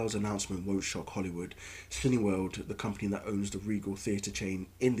that Kylar's announcement won't shock Hollywood. Cineworld, the company that owns the Regal theatre chain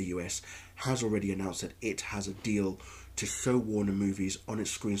in the US, has already announced that it has a deal to show Warner movies on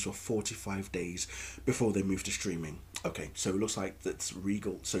its screens for 45 days before they move to streaming. Okay, so it looks like that's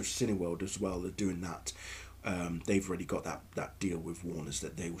Regal, so Cineworld as well are doing that. They've already got that deal with Warner's,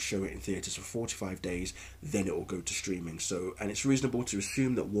 that they will show it in theatres for 45 days, then it will go to streaming. So, and it's reasonable to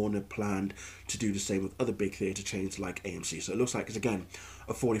assume that Warner planned to do the same with other big theatre chains like AMC. So it looks like it's again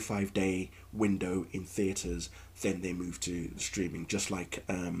a 45-day window in theatres, then they move to streaming, just like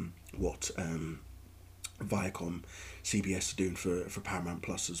what Viacom, CBS are doing for Paramount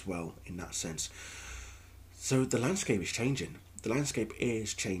Plus as well in that sense. So the landscape is changing. The landscape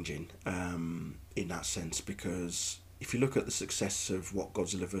is changing in that sense, because if you look at the success of what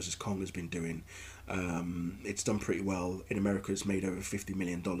Godzilla vs Kong has been doing, it's done pretty well. In America, it's made over $50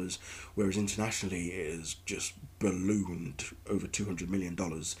 million, whereas internationally, it has just ballooned over $200 million,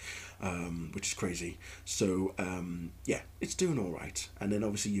 which is crazy. So yeah, it's doing all right. And then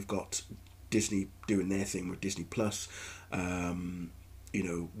obviously you've got Disney doing their thing with Disney Plus, you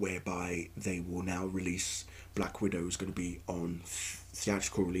know, whereby they will now release Black Widow is going to be on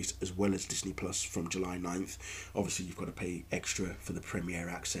theatrical release as well as Disney Plus from July 9th. Obviously, you've got to pay extra for the premiere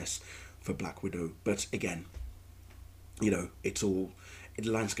access for Black Widow, but again, you know, it's all,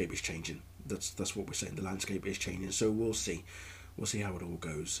 the landscape is changing. That's what we're saying. The landscape is changing, so we'll see how it all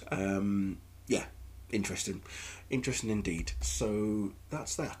goes. Yeah, interesting indeed. So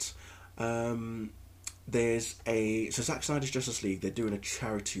that's that. There's so Zack Snyder's Justice League, they're doing a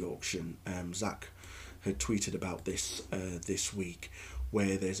charity auction. Zack had tweeted about this this week,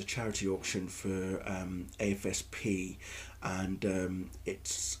 where there's a charity auction for AFSP, and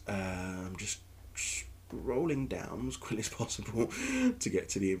it's just scrolling down as quickly as possible to get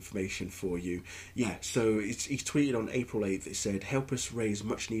to the information for you. Yeah, so he tweeted on April 8th, it said, "Help us raise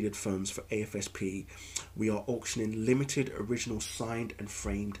much needed funds for AFSP. We are auctioning limited original signed and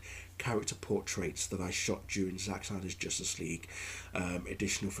framed character portraits that I shot during Zack Snyder's Justice League,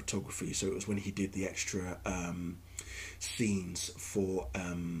 additional photography." So it was when he did the extra scenes for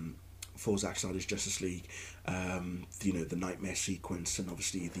Zack Snyder's Justice League, you know, the nightmare sequence, and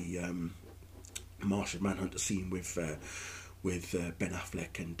obviously the Martian Manhunter scene with Ben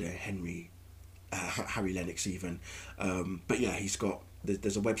Affleck and Harry Lennox even. But yeah,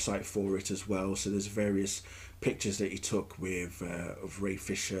 there's a website for it as well, so there's various pictures that he took with of Ray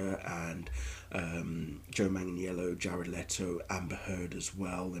Fisher and Joe Manganiello, Jared Leto, Amber Heard as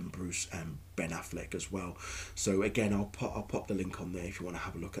well, and Bruce and Ben Affleck as well. So again, I'll pop the link on there if you want to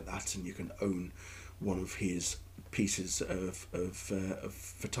have a look at that, and you can own one of his pieces of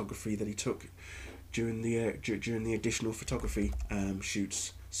photography that he took during the additional photography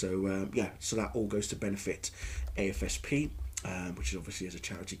shoots. So yeah, so that all goes to benefit AFSP, which is obviously as a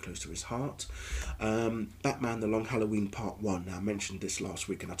charity close to his heart. Batman The Long Halloween Part 1, now I mentioned this last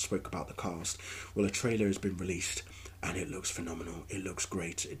week and I spoke about the cast. Well, a trailer has been released and it looks phenomenal, it looks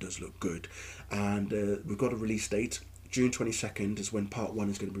great, it does look good, and we've got a release date. June 22nd is when Part 1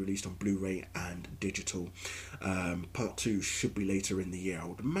 is going to be released on Blu-ray and digital. Part 2 should be later in the year, I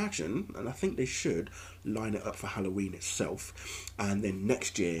would imagine, and I think they should line it up for Halloween itself. And then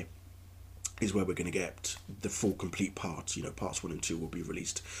next year is where we're going to get the full complete parts. You know, parts 1 and 2 will be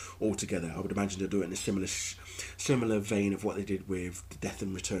released all together. I would imagine they'll do it in a similar vein of what they did with The Death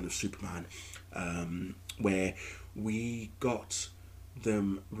and Return of Superman, where we got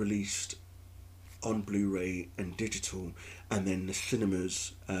them released on Blu-ray and digital, and then the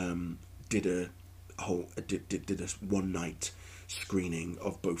cinemas did a one night screening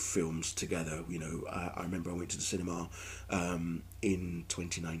of both films together. You know, I remember I went to the cinema in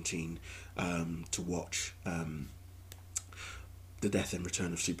 2019 to watch The Death and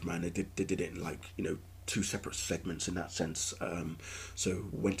Return of Superman. They did it in, like, you know, two separate segments in that sense. So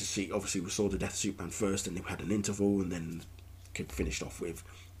went to see, obviously we saw The Death of Superman first, and they had an interval, and then finished off with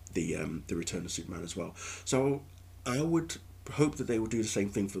the Return of Superman as well. So I would hope that they will do the same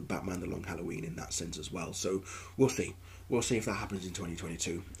thing for Batman The Long Halloween in that sense as well. So we'll see if that happens in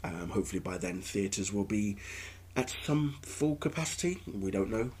 2022. Hopefully by then theatres will be at some full capacity. We don't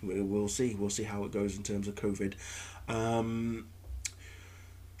know, we'll see how it goes in terms of COVID.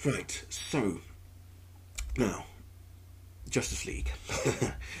 Right, so now Justice League.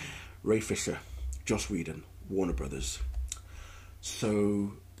 Ray Fisher, Joss Whedon, Warner Brothers.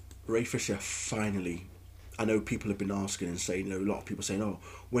 So Ray Fisher finally, I know people have been asking and saying, you know, a lot of people saying, oh,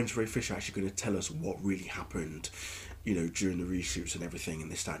 when's Ray Fisher actually going to tell us what really happened, you know, during the reshoots and everything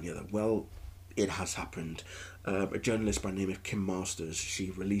and this, that and the other? Well, it has happened. A journalist by the name of Kim Masters, she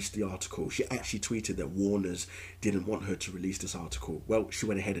released the article. She actually tweeted that Warner's didn't want her to release this article. Well, she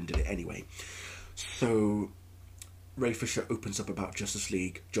went ahead and did it anyway. So Ray Fisher opens up about Justice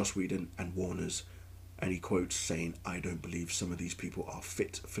League, Joss Whedon and Warner's, and he quotes saying, "I don't believe some of these people are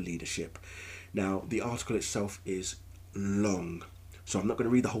fit for leadership." Now, the article itself is long, so I'm not going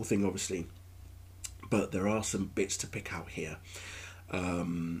to read the whole thing, obviously, but there are some bits to pick out here.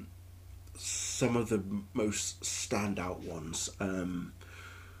 Some of the most standout ones, I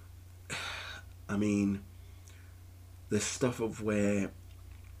mean, the stuff of where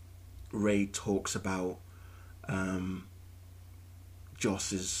Ray talks about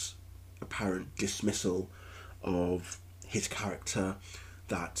Joss's apparent dismissal of his character,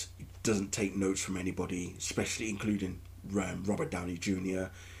 that doesn't take notes from anybody, especially including Robert Downey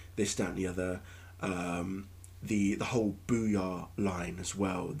Jr., this, that and the other. the whole booyah line as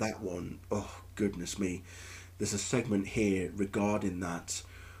well. That one, oh goodness me. There's a segment here regarding that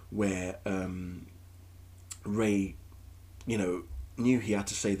where Ray, you know, knew he had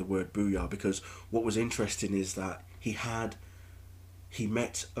to say the word booyah, because what was interesting is that he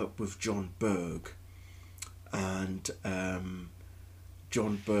met up with John Berg, and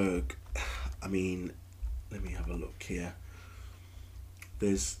John Berg, I mean, let me have a look here.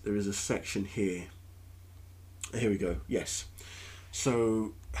 There is a section here. Here we go. Yes.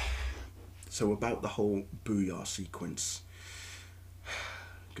 So about the whole booyah sequence.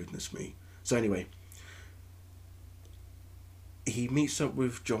 Goodness me. So anyway, he meets up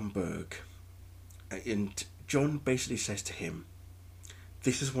with John Berg, and John basically says to him,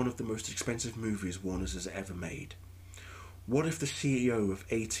 "This is one of the most expensive movies Warner's has ever made. What if the CEO of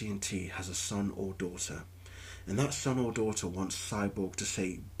AT&T has a son or daughter, and that son or daughter wants Cyborg to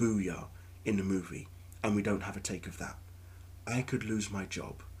say booyah in the movie, and we don't have a take of that? I could lose my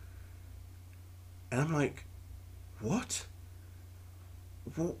job." And I'm like, what?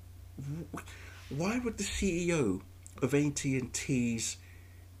 What? Why would the CEO of AT&T's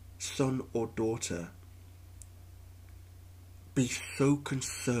son or daughter be so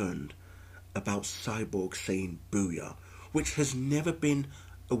concerned about Cyborg saying booyah, which has never been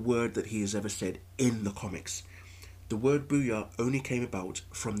a word that he has ever said in the comics? The word booyah only came about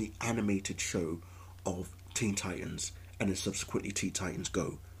from the animated show of Teen Titans, and then subsequently Teen Titans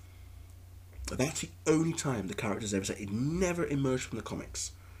Go. That's the only time the character's ever said it. It never emerged from the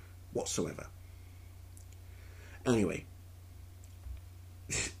comics whatsoever. Anyway,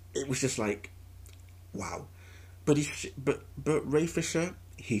 it was just like, wow. But Ray Fisher,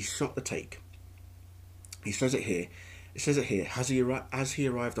 he shot the take. He says it here. It says it here. As he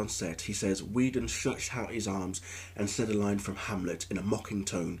arrived on set, he says, Whedon stretched out his arms and said a line from Hamlet in a mocking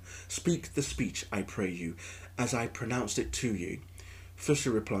tone. "Speak the speech, I pray you, as I pronounced it to you."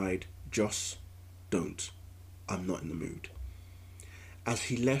 Fisher replied, "Joss, don't. I'm not in the mood." As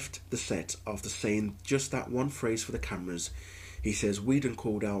he left the set after saying just that one phrase for the cameras, he says, Whedon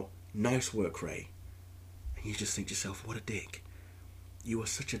called out, "Nice work, Ray." And you just think to yourself, what a dick. You are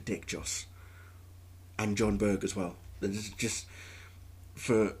such a dick, Joss. And John Berg as well. Just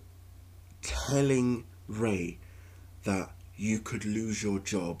for telling Ray that you could lose your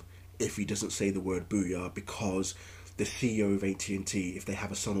job if he doesn't say the word booyah, because the CEO of AT&T, if they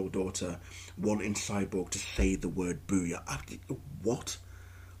have a son or daughter, wanting Cyborg to say the word booyah. What?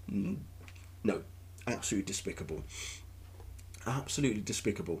 No. Absolutely despicable. Absolutely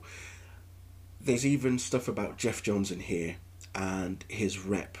despicable. There's even stuff about Jeff Johns in here, and his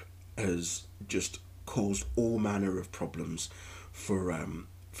rep has just caused all manner of problems for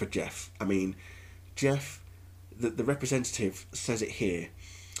Jeff. I mean, Jeff, the representative says it here.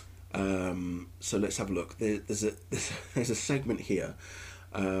 So let's have a look. There's a segment here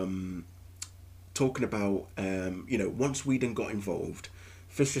talking about once Whedon got involved,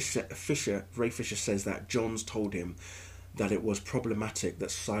 Ray Fisher says that Johns told him that it was problematic that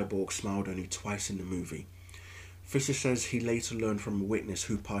Cyborg smiled only twice in the movie. Fisher says he later learned from a witness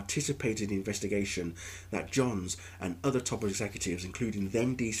who participated in the investigation that Johns and other top executives, including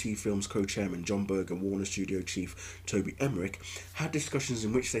then DC Films co-chairman John Berg and Warner Studio chief Toby Emmerich, had discussions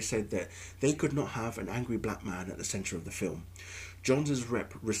in which they said that they could not have an angry black man at the centre of the film. Johns'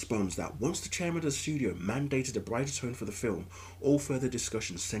 rep responds that once the chairman of the studio mandated a brighter tone for the film, all further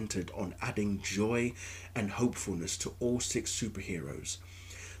discussions centred on adding joy and hopefulness to all 6 superheroes.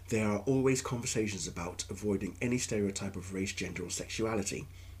 There are always conversations about avoiding any stereotype of race, gender, or sexuality.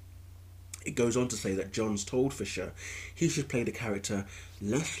 It goes on to say that Johns told Fisher he should play the character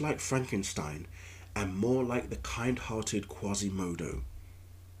less like Frankenstein and more like the kind-hearted Quasimodo.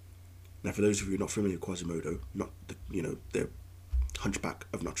 Now, for those of you not familiar with Quasimodo, not the Hunchback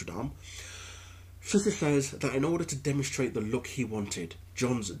of Notre Dame, Fisher says that in order to demonstrate the look he wanted,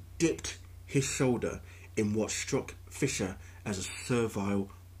 Johns dipped his shoulder in what struck Fisher as a servile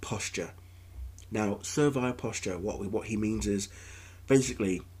posture. Now, servile posture, what he means is,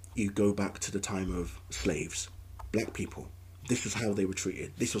 basically, you go back to the time of slaves, black people. This is how they were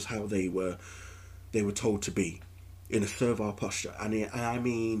treated. This was how they were told to be, in a servile posture. And I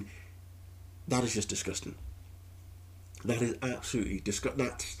mean, that is just disgusting. That is absolutely disgusting.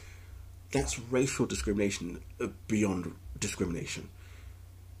 That's racial discrimination beyond discrimination.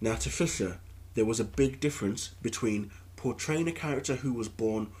 Now, to Fisher, there was a big difference between portraying a character who was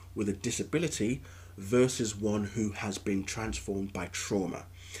born with a disability versus one who has been transformed by trauma.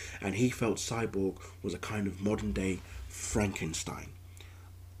 And he felt Cyborg was a kind of modern day Frankenstein.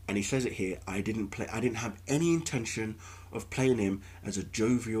 And he says it here, I didn't have any intention of playing him as a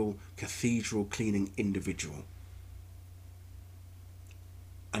jovial, cathedral cleaning individual.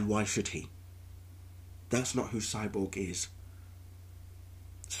 And why should he? That's not who Cyborg is.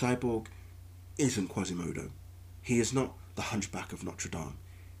 Cyborg isn't Quasimodo. He is not the Hunchback of Notre Dame.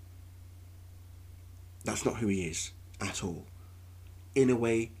 That's not who he is at all. In a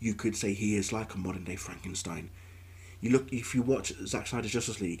way, you could say he is like a modern day Frankenstein. If you watch Zack Snyder's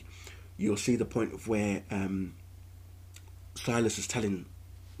Justice League, you'll see the point of where Silas is telling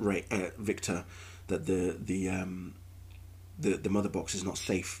Victor that the mother box is not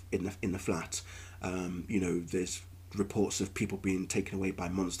safe in the flat. There's reports of people being taken away by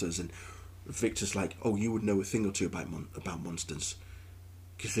monsters, and Victor's like, "Oh, you would know a thing or two about monsters,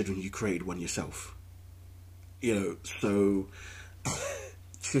 considering you created one yourself." So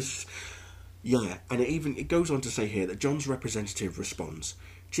just yeah, and it goes on to say here that John's representative responds,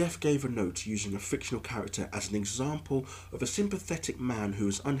 Jeff gave a note using a fictional character as an example of a sympathetic man who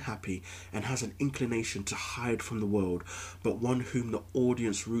is unhappy and has an inclination to hide from the world, but one whom the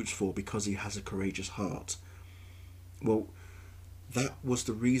audience roots for because he has a courageous heart. Well, that was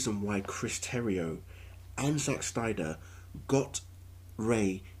the reason why Chris Terrio and Zack Snyder got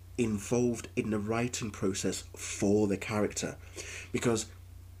Ray involved in the writing process for the character, because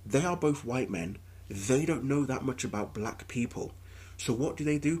they are both white men. They don't know that much about black people. So what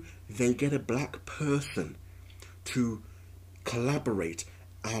do? They get a black person to collaborate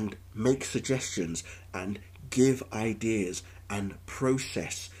and make suggestions and give ideas and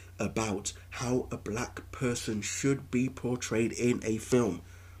process about how a black person should be portrayed in a film.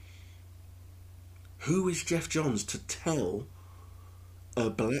 Who is Geoff Johns to tell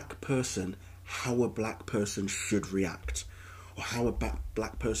a black person how a black person should react, or how a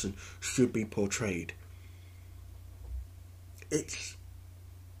black person should be portrayed? It's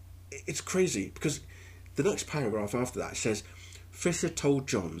crazy, because the next paragraph after that says, Fisher told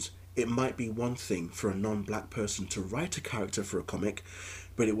Johns it might be one thing for a non-black person to write a character for a comic,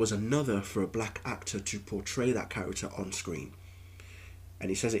 but it was another for a black actor to portray that character on screen. And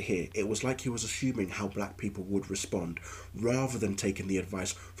he says it here, it was like he was assuming how black people would respond, rather than taking the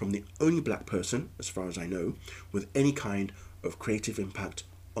advice from the only black person, as far as I know, with any kind of creative impact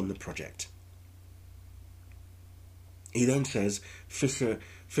on the project. He then says, Fisher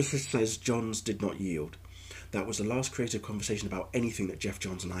says Johns did not yield. That was the last creative conversation about anything that Geoff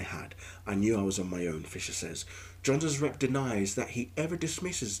Johns and I had. I knew I was on my own, Fisher says. Johns' rep denies that he ever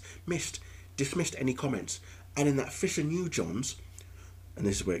dismissed any comments, and in that Fisher knew Johns, and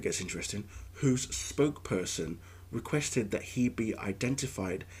this is where it gets interesting, whose spokesperson requested that he be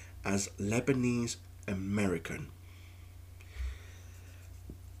identified as Lebanese American.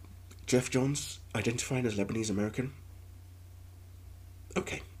 Geoff Johns identifying as Lebanese American?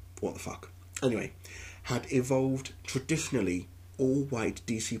 Okay, what the fuck. Anyway, had evolved traditionally all-white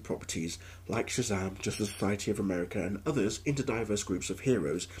DC properties like Shazam, Justice Society of America, and others into diverse groups of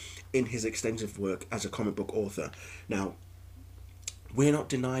heroes in his extensive work as a comic book author. Now, we're not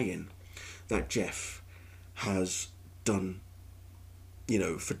denying that Jeff has done,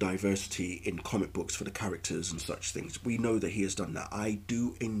 for diversity in comic books for the characters and such things. We know that he has done that. I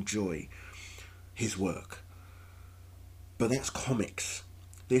do enjoy his work. But that's comics.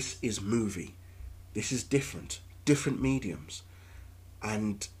 This is movie. This is different mediums.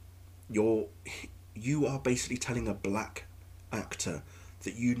 And you are basically telling a black actor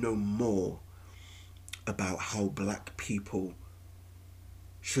that you know more about how black people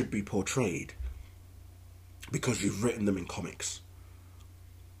should be portrayed because you've written them in comics.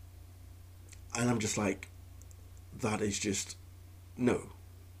 And I'm just like, that is just, no.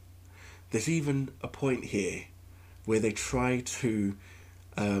 There's even a point here where they try to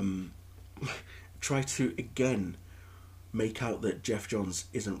again make out that Geoff Johns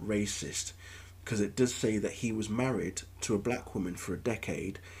isn't racist, because it does say that he was married to a black woman for a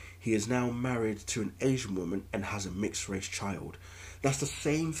decade. He is now married to an Asian woman and has a mixed race child. That's the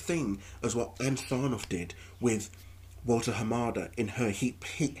same thing as what Ann Sarnoff did with Walter Hamada in her hit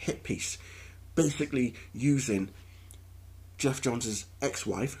piece, basically using Geoff Johns'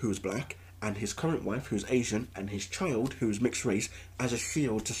 ex-wife, who was black, and his current wife, who's Asian, and his child, who's mixed race, as a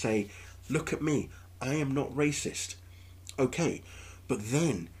shield to say, look at me, I am not racist. Okay, but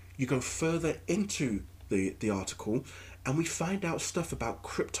then you go further into the article, and we find out stuff about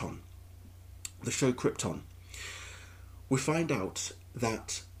Krypton, the show Krypton. We find out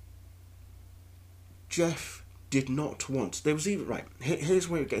that Jeff did not want. There was even right. Here's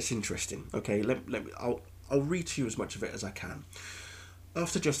where it gets interesting. Okay, I'll read to you as much of it as I can.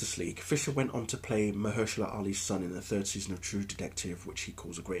 After Justice League, Fisher went on to play Mahershala Ali's son in the third season of True Detective, which he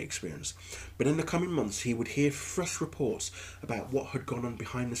calls a great experience. But in the coming months, he would hear fresh reports about what had gone on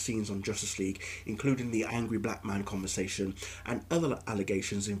behind the scenes on Justice League, including the angry black man conversation and other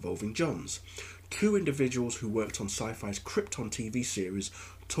allegations involving Johns. Two individuals who worked on Sci-Fi's Krypton TV series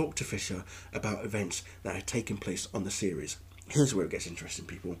talked to Fisher about events that had taken place on the series. Here's where it gets interesting,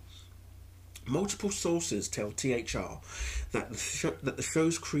 people. Multiple sources tell THR that the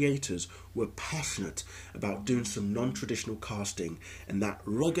show's creators were passionate about doing some non-traditional casting, and that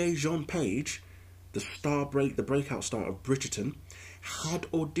Regé-Jean Page, the breakout star of Bridgerton, had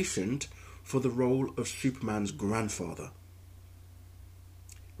auditioned for the role of Superman's grandfather.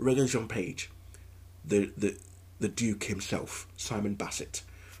 Regé-Jean Page, the Duke himself, Simon Bassett,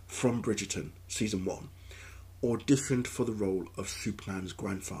 from Bridgerton, season 1, auditioned for the role of Superman's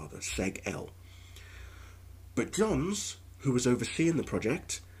grandfather, Seg-El. But Johns, who was overseeing the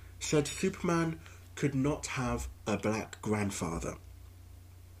project, said Superman could not have a black grandfather.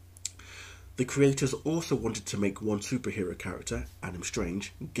 The creators also wanted to make one superhero character, Adam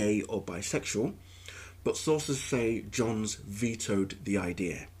Strange, gay or bisexual, but sources say Johns vetoed the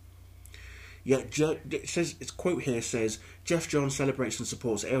idea. Yet, its quote here says, Geoff Johns celebrates and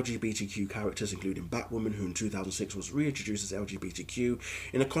supports LGBTQ characters, including Batwoman, who in 2006 was reintroduced as LGBTQ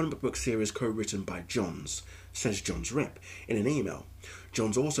in a comic book series co-written by Johns, says Johns' rep in an email.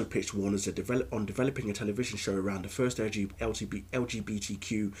 Johns also pitched Warner on developing a television show around the first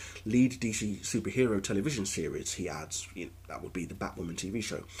LGBTQ lead DC superhero television series, he adds. That would be the Batwoman TV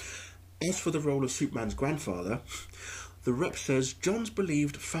show. As for the role of Superman's grandfather, the rep says Johns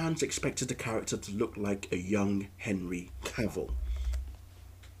believed fans expected the character to look like a young Henry Cavill.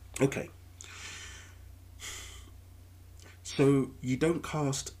 Okay. So you don't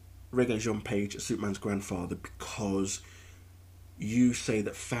cast Regé-Jean Page as Superman's grandfather because you say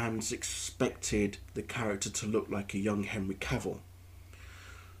that fans expected the character to look like a young Henry Cavill.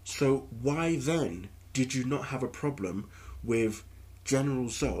 So why then did you not have a problem with General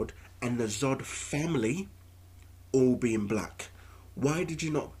Zod and the Zod family all being black? Why did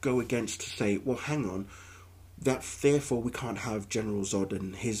you not go against to say, well, hang on, that therefore we can't have General Zod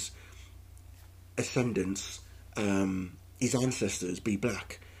and his ascendants, his ancestors, be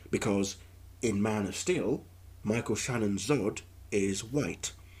black, because in Man of Steel, Michael Shannon Zod is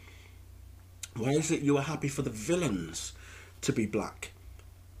white. Why is it you are happy for the villains to be black,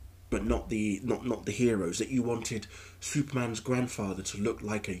 but not the heroes? That you wanted Superman's grandfather to look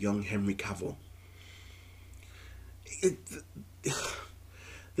like a young Henry Cavill?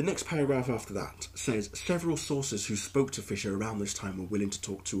 The next paragraph after that says, several sources who spoke to Fisher around this time were willing to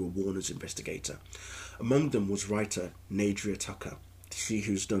talk to a Warner's investigator. Among them was writer Nadria Tucker.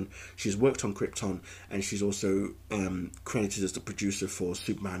 She's worked on Krypton, and she's also credited as the producer for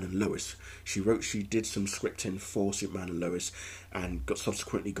Superman and Lois. She did some scripting for Superman and Lois, and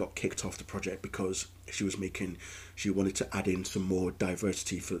subsequently got kicked off the project because she wanted to add in some more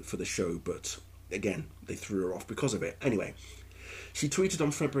diversity for the show, but again, they threw her off because of it. Anyway, she tweeted on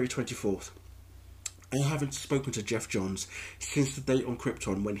February 24th, I haven't spoken to Geoff Johns since the date on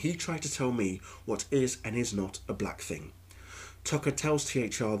Krypton when he tried to tell me what is and is not a black thing. Tucker tells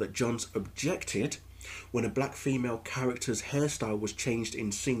THR that Johns objected when a black female character's hairstyle was changed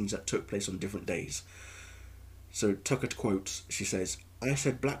in scenes that took place on different days. So Tucker quotes, she says, I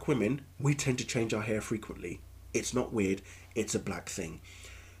said black women, we tend to change our hair frequently. It's not weird, it's a black thing,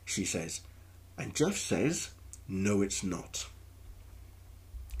 she says. And Geoff says, no, it's not.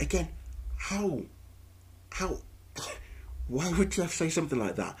 Again, how, why would Geoff say something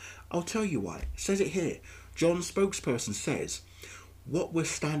like that? I'll tell you why. It says it here. John's spokesperson says, what were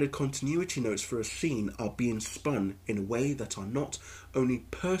standard continuity notes for a scene are being spun in a way that are not only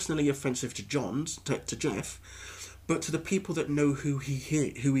personally offensive to Geoff, but to the people that know who he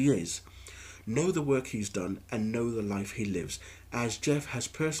is, know the work he's done, and know the life he lives, as Geoff has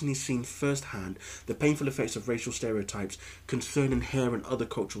personally seen firsthand the painful effects of racial stereotypes concerning hair and other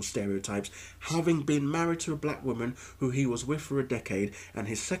cultural stereotypes, having been married to a black woman who he was with for a decade, and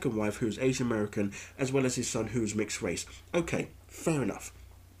his second wife who's Asian American, as well as his son who's mixed race. Okay, fair enough.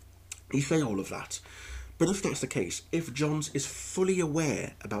 You say all of that. But if that's the case, if Johns is fully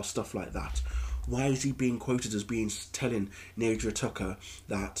aware about stuff like that, why is he being quoted as telling Nadria Tucker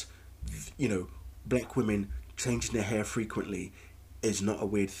that, black women changing their hair frequently is not a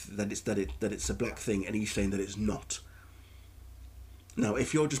weird that it's a black thing, and he's saying that it's not? Now,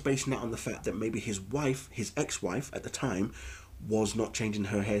 if you're just basing that on the fact that maybe his ex-wife at the time, was not changing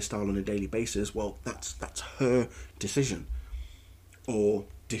her hairstyle on a daily basis, well, that's her decision. Or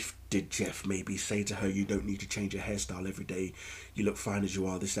did Jeff maybe say to her, you don't need to change your hairstyle every day, you look fine as you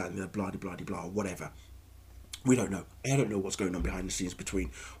are, this, that, and the blah, blah, blah, blah, whatever. We don't know. I don't know what's going on behind the scenes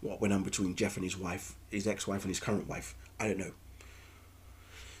between what went on between Jeff and his wife, his ex-wife and his current wife. I don't know.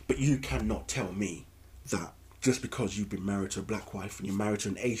 But you cannot tell me that just because you've been married to a black wife and you're married to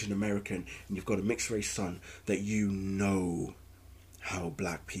an Asian American and you've got a mixed race son, that you know how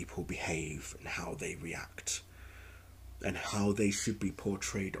black people behave and how they react and how they should be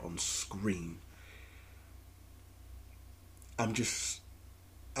portrayed on screen. I'm just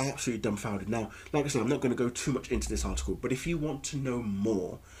absolutely dumbfounded. Now, like I said, I'm not going to go too much into this article, but if you want to know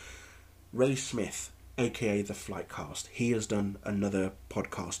more, Ray Smith, aka The Flightcast, he has done another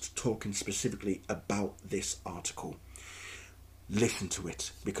podcast talking specifically about this article. Listen to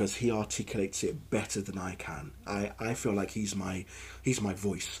it, because he articulates it better than I can. I feel like he's my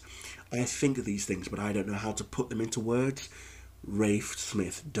voice. I think of these things, but I don't know how to put them into words. Rafe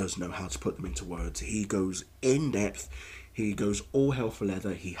Smith does know how to put them into words. He goes in depth. He goes all hell for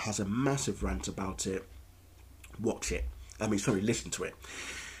leather. He has a massive rant about it. Watch it. Listen to it.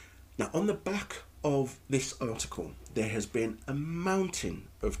 Now, on the back of this article, there has been a mountain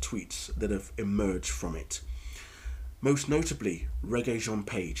of tweets that have emerged from it. Most notably, Regé-Jean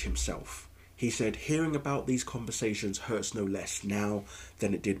Page himself. He said, hearing about these conversations hurts no less now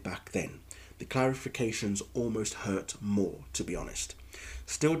than it did back then. The clarifications almost hurt more, to be honest.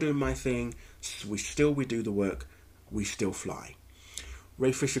 Still doing my thing, we do the work, we still fly.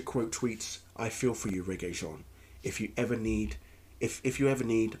 Ray Fisher quote tweets, I feel for you, Regé-Jean. If you ever need,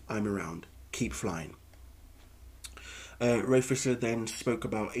 I'm around. Keep flying. Ray Fisher then spoke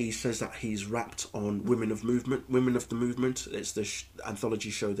about, he says that he's rapped on Women of the Movement. It's the anthology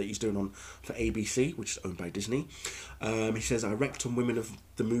show that he's doing on for ABC, which is owned by Disney. He says, I rapped on Women of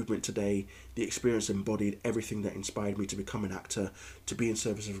the Movement today. The experience embodied everything that inspired me to become an actor, to be in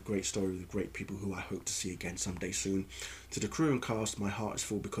service of a great story with great people who I hope to see again someday soon. To the crew and cast, my heart is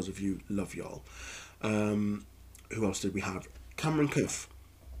full because of you. Love y'all. Who else did we have? Cameron Cuff.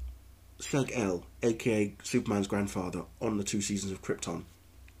 Seg-El, aka Superman's grandfather, on the 2 seasons of Krypton.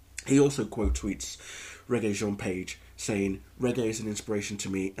 He also quote tweets Regé-Jean Page, saying, Reggae is an inspiration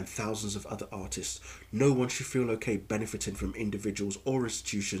to me and thousands of other artists. No one should feel okay benefiting from individuals or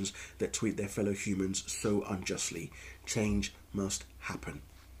institutions that treat their fellow humans so unjustly. Change must happen.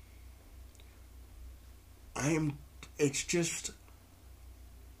 It's just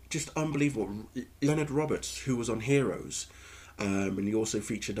unbelievable. Leonard Roberts, who was on Heroes, and he also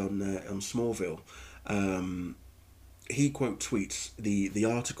featured on Smallville. He quote tweets the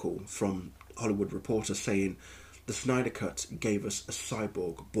article from Hollywood Reporter saying, the Snyder Cut gave us a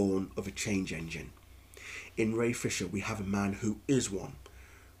cyborg born of a change engine. In Ray Fisher, we have a man who is one.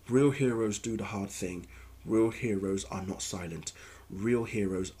 Real heroes do the hard thing. Real heroes are not silent. Real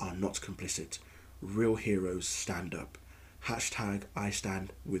heroes are not complicit. Real heroes stand up. Hashtag I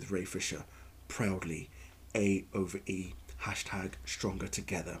stand with Ray Fisher. Proudly. A over E. Hashtag stronger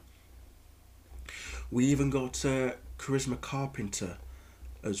together. We even got Charisma Carpenter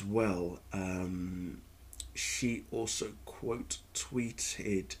as well. She also quote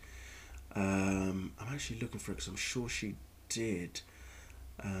tweeted, I'm actually looking for it because I'm sure she did.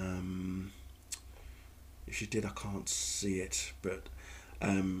 If she did, I can't see it, but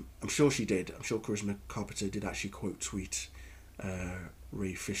I'm sure she did. I'm sure Charisma Carpenter did actually quote tweet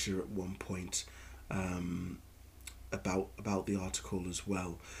Ray Fisher at one point. About the article as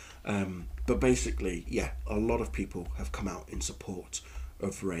well. But basically, yeah, a lot of people have come out in support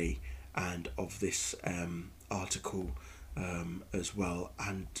of Ray and of this article as well,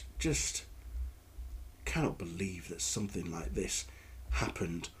 and just cannot believe that something like this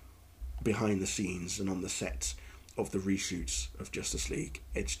happened behind the scenes and on the set of the reshoots of Justice League.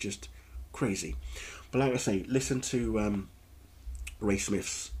 It's just crazy. But like I say, listen to Ray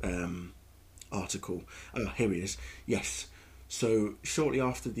Smith's article. Here he is. Yes. So shortly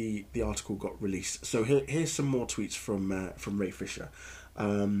after the article got released, so here's some more tweets from Ray Fisher,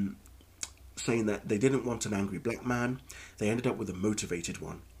 saying that they didn't want an angry black man. They ended up with a motivated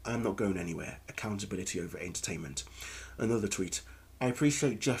one. I'm not going anywhere. Accountability over entertainment. Another tweet. I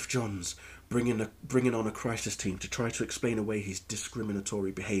appreciate Jeff Johns bringing on a crisis team to try to explain away his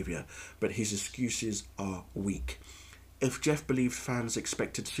discriminatory behaviour, but his excuses are weak. If Jeff believed fans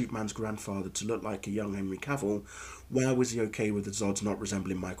expected Superman's grandfather to look like a young Henry Cavill, why was he okay with the Zods not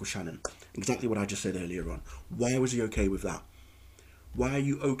resembling Michael Shannon? Exactly what I just said earlier on. Why was he okay with that? Why are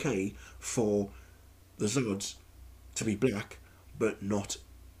you okay for the Zods to be black, but not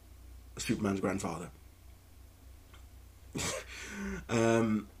Superman's grandfather?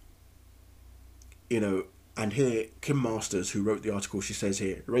 And here, Kim Masters, who wrote the article, she says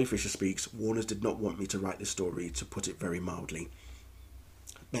here, Ray Fisher speaks, Warners did not want me to write this story, to put it very mildly.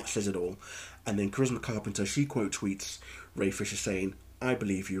 That says it all. And then Charisma Carpenter, she quote tweets Ray Fisher saying, I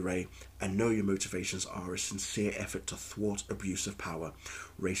believe you, Ray, and know your motivations are a sincere effort to thwart abuse of power,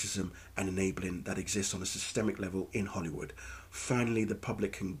 racism, and enabling that exists on a systemic level in Hollywood. Finally, the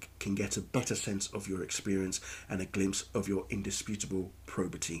public can get a better sense of your experience and a glimpse of your indisputable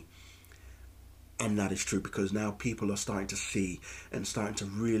probity. And that is true, because now people are starting to see and starting to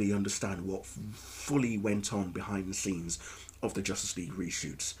really understand what fully went on behind the scenes of the Justice League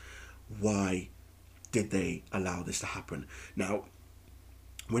reshoots. Why did they allow this to happen? Now,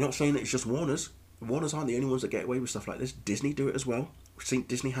 we're not saying that it's just Warner's. Warner's aren't the only ones that get away with stuff like this. Disney do it as well. We've seen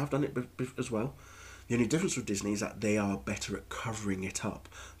Disney have done it as well. The only difference with Disney is that they are better at covering it up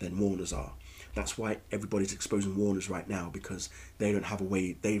than Warner's are. That's why everybody's exposing Warner's right now, because they don't have a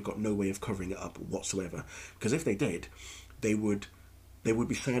way. They've got no way of covering it up whatsoever. Because if they did, they would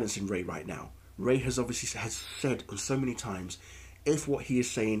be silencing Ray right now. Ray has said on so many times, if what he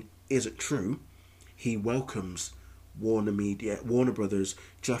is saying isn't true, he welcomes Warner Brothers,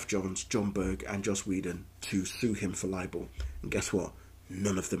 Jeff Johns, John Berg, and Joss Whedon to sue him for libel. And guess what?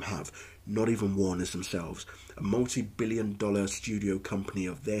 None of them have. Not even Warner's themselves. A multi-billion-dollar studio company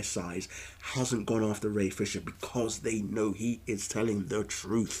of their size hasn't gone after Ray Fisher because they know he is telling the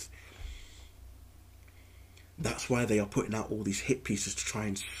truth. That's why they are putting out all these hit pieces to try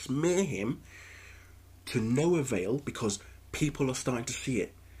and smear him, to no avail, because people are starting to see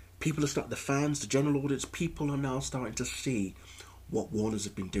it. The fans, the general audience, people are now starting to see what Warner's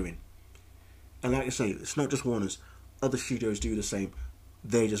have been doing. And like I say, it's not just Warner's. Other studios do the same.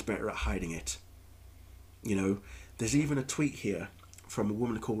 They're just better at hiding it. You know, there's even a tweet here from a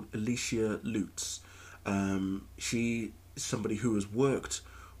woman called Alicia Lutz. She is somebody who has worked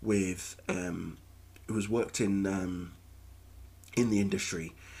with, in the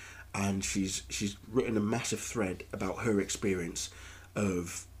industry, and she's written a massive thread about her experience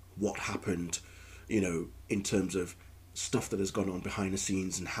of what happened, you know, in terms of stuff that has gone on behind the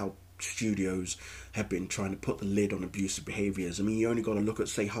scenes and how studios have been trying to put the lid on abusive behaviours. I mean, you only got to look at,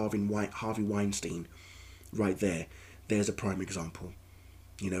 say, Harvey Weinstein right there. There's a prime example.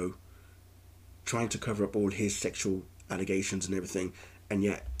 You know, trying to cover up all his sexual allegations and everything, and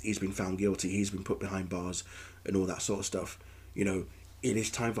yet he's been found guilty. He's been put behind bars and all that sort of stuff. You know, it is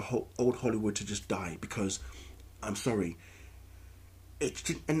time for old Hollywood to just die, because, I'm sorry,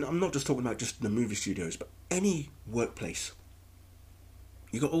 and I'm not just talking about just the movie studios, but any workplace.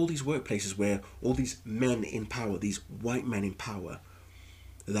 You got all these workplaces where all these men in power, these white men in power,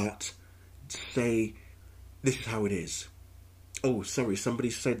 that say, this is how it is. Oh, sorry, somebody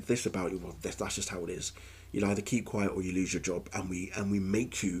said this about you. Well, that's just how it is. You'll either keep quiet or you lose your job, and we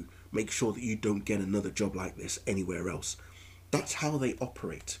make sure that you don't get another job like this anywhere else. That's how they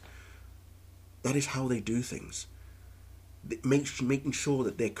operate. That is how they do things. Making sure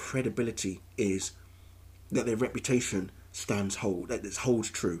that their credibility is, that their reputation that it holds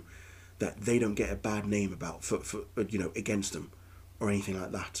true, that they don't get a bad name about for against them or anything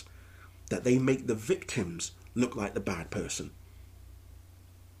like that. That they make the victims look like the bad person.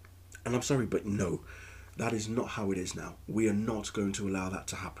 And I'm sorry, but no, that is not how it is now. We are not going to allow that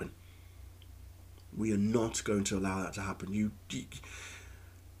to happen. We are not going to allow that to happen.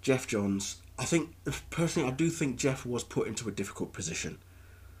 Jeff Johns, I do think Jeff was put into a difficult position,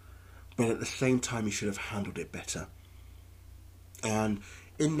 but at the same time he should have handled it better. And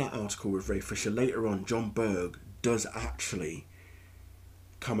in that article with Ray Fisher, later on, John Berg does actually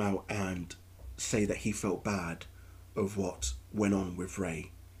come out and say that he felt bad of what went on with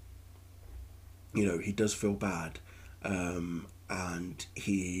Ray. You know, he does feel bad. And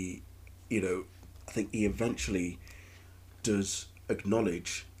he, I think he eventually does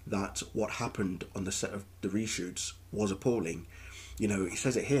acknowledge that what happened on the set of the reshoots was appalling. You know, he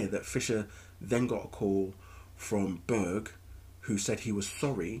says it here that Fisher then got a call from Berg, who said he was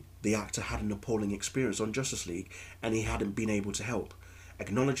sorry the actor had an appalling experience on Justice League and he hadn't been able to help.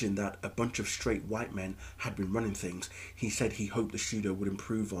 Acknowledging that a bunch of straight white men had been running things, he said he hoped the studio would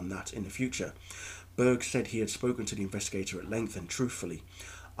improve on that in the future. Berg said he had spoken to the investigator at length and truthfully.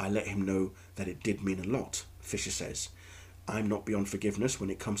 I let him know that it did mean a lot, Fisher says. I'm not beyond forgiveness when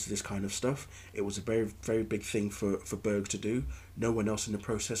it comes to this kind of stuff. It was a very, very big thing for Berg to do. No one else in the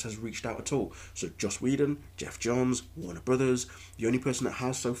process has reached out at all. So Joss Whedon, Jeff Johns, Warner Brothers, the only person that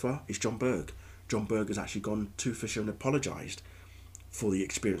has so far is John Berg. John Berg has actually gone to Fisher and apologised for the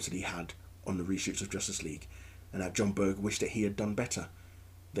experience that he had on the reshoots of Justice League, and that John Berg wished that he had done better,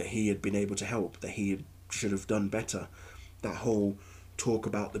 that he had been able to help, that he should have done better. That whole talk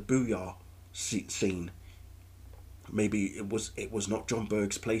about the Booyah scene maybe it was not John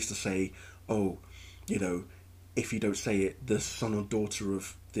Berg's place to say, oh, you know, if you don't say it, the son or daughter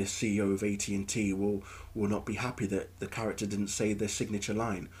of the CEO of AT&T will not be happy that the character didn't say their signature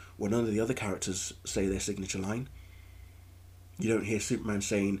line. Well, none of the other characters say their signature line. You don't hear Superman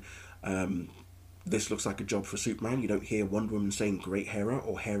saying, this looks like a job for Superman. You don't hear Wonder Woman saying, great Hera,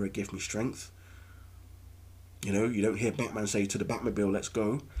 or Hera, give me strength. You know, you don't hear Batman say, to the Batmobile, let's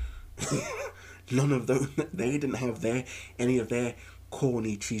go. None of those, they didn't have any of their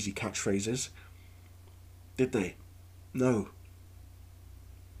corny, cheesy catchphrases. Did they? No.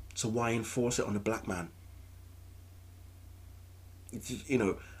 So why enforce it on a black man? You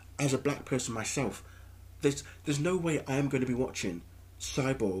know, as a black person myself, there's no way I'm going to be watching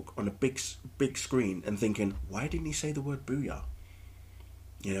Cyborg on a big screen and thinking, why didn't he say the word booyah?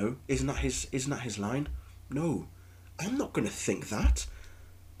 You know, isn't that his line? No, I'm not going to think that.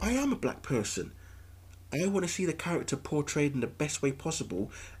 I am a black person. I want to see the character portrayed in the best way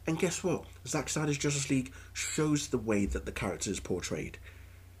possible, and guess what? Zack Snyder's Justice League shows the way that the character is portrayed.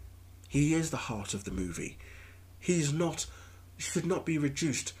 He is the heart of the movie. Should not be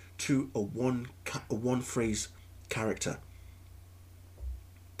reduced to a one phrase character.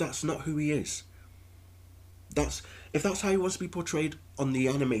 That's not who he is. If that's how he wants to be portrayed on the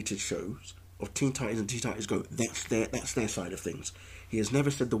animated shows of Teen Titans and Teen Titans Go, that's their side of things. He has never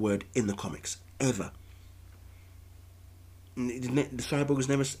said the word in the comics, ever. The Cyborg has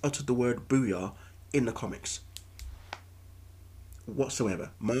never uttered the word booyah in the comics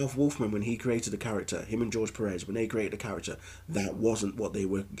whatsoever. Marv Wolfman, when he created the character, him and George Perez, when they created the character, that wasn't what they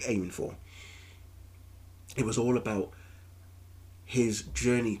were aiming for. It was all about his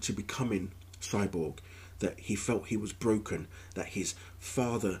journey to becoming Cyborg, that he felt he was broken, that his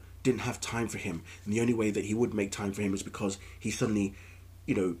father didn't have time for him, and the only way that he would make time for him is because he suddenly,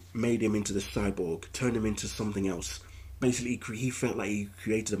 you know, made him into the Cyborg, turned him into something else. Basically, he felt like he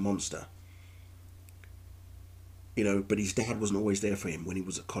created a monster. You know, but his dad wasn't always there for him when he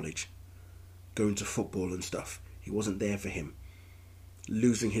was at college, going to football and stuff. He wasn't there for him.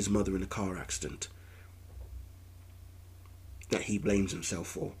 Losing his mother in a car accident that he blames himself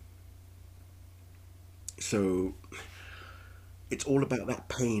for. So it's all about that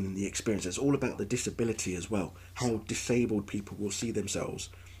pain and the experience. It's all about the disability as well. How disabled people will see themselves.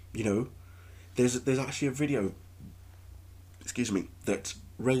 You know, there's actually a video, that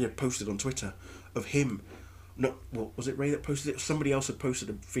Ray had posted on Twitter of him. No, well, was it Ray that posted it? Somebody else had posted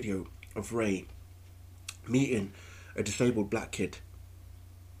a video of Ray meeting a disabled black kid,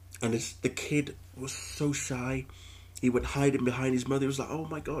 and the kid was so shy. He would hide him behind his mother. He was like, "Oh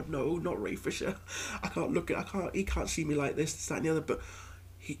my God, no, not Ray Fisher! I can't look at. He can't see me like this, that, and the other." But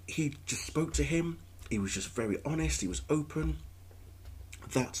he just spoke to him. He was just very honest. He was open.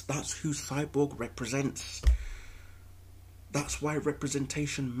 That's who Cyborg represents. That's why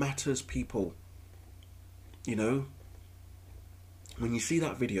representation matters, people. You know, when you see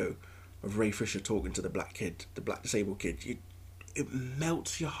that video of Ray Fisher talking to the black disabled kid, it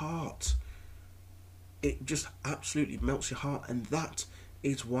melts your heart. It just absolutely melts your heart, and that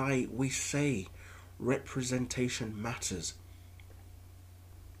is why we say representation matters.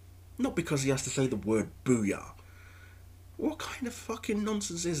 Not because he has to say the word booyah. What kind of fucking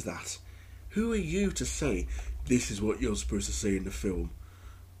nonsense is that? Who are you to say, this is what you're supposed to say in the film?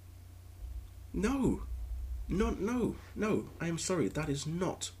 No, I am sorry, that is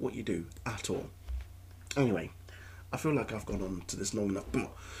not what you do at all. Anyway, I feel like I've gone on to this long enough,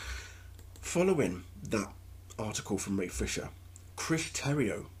 but following that article from Ray Fisher, Chris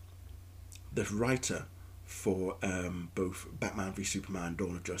Terrio, the writer for both Batman v Superman,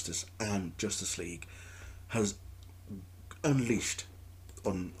 Dawn of Justice and Justice League, has unleashed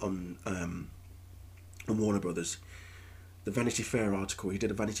on Warner Brothers the Vanity Fair article. He did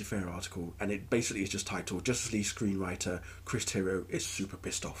a Vanity Fair article, and it basically is just titled Justice League screenwriter Chris Terrio is super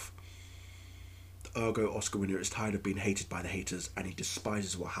pissed off. The Argo Oscar winner is tired of being hated by the haters, and he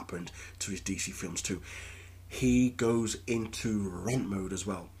despises what happened to his DC films too. He goes into rant mode as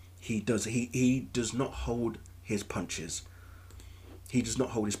well. He does not hold his punches. He does not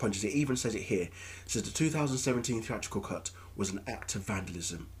hold his punches. It even says it here. It says the 2017 theatrical cut was an act of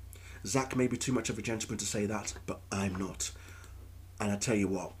vandalism. Zack may be too much of a gentleman to say that, but I'm not. And I tell you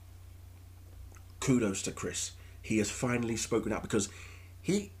what, kudos to Chris. He has finally spoken out, because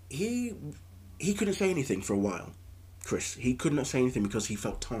he couldn't say anything for a while. Chris, he could not say anything because he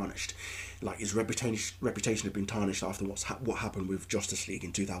felt tarnished, like his reputation had been tarnished after what happened with Justice League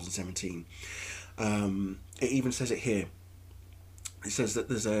in 2017. It even says it here. It says that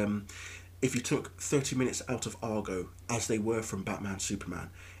there's if you took 30 minutes out of Argo as they were from Batman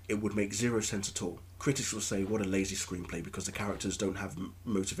Superman, it would make zero sense at all. critics will say, what a lazy screenplay because the characters don't have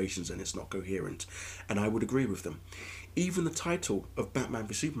motivations and it's not coherent. And I would agree with them. Even the title of Batman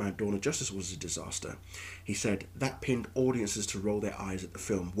v Superman Dawn of Justice was a disaster. He said that pinned audiences to roll their eyes at the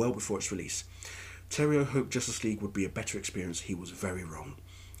film well before its release. Terrio hoped Justice League would be a better experience. He was very wrong.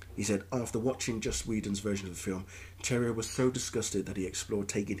 He said after watching Joss Whedon's version of the film, Terrio was so disgusted that he explored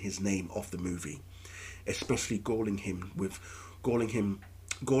taking his name off the movie, especially galling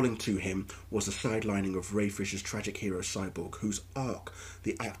to him was the sidelining of Ray Fisher's tragic hero Cyborg, whose arc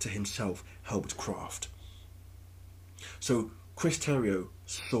the actor himself helped craft. So Chris Terrio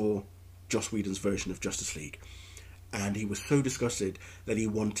saw Joss Whedon's version of Justice League, and he was so disgusted that he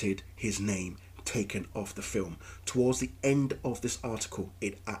wanted his name taken off the film. Towards the end of this article,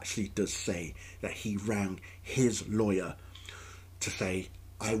 it actually does say that he rang his lawyer to say,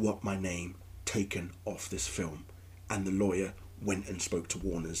 I want my name taken off this film. And the lawyer went and spoke to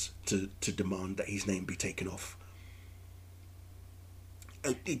Warner's to demand that his name be taken off.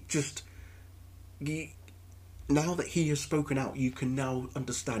 Now that he has spoken out, you can now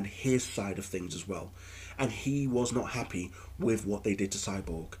understand his side of things as well. And he was not happy with what they did to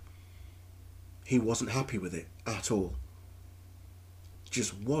Cyborg. He wasn't happy with it at all.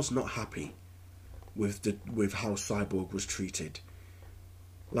 Just was not happy with how Cyborg was treated.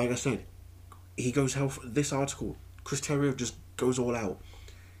 Like I said, he goes hell for this article. Chris Terrio just goes all out.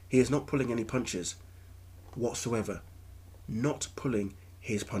 He is not pulling any punches whatsoever. Not pulling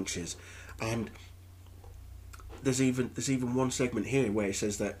his punches. And there's even one segment here where it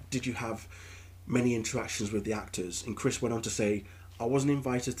says that, did you have many interactions with the actors? And Chris went on to say, I wasn't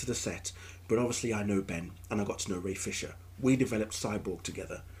invited to the set, but obviously I know Ben and I got to know Ray Fisher. We developed Cyborg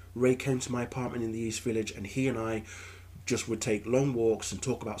together. Ray came to my apartment in the East Village and he and I just would take long walks and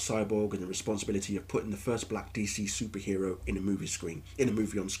talk about Cyborg and the responsibility of putting the first black DC superhero in a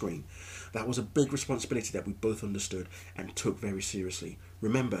movie on screen. That was a big responsibility that we both understood and took very seriously.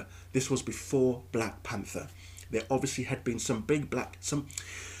 Remember, this was before Black Panther. There obviously had been some black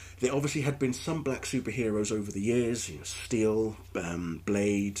superheroes over the years, Steel,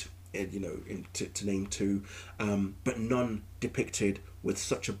 Blade, to name two, but none depicted with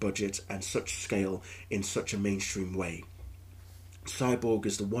such a budget and such scale in such a mainstream way. Cyborg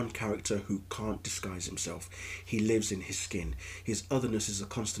is the one character who can't disguise himself. He lives in his skin. His otherness is a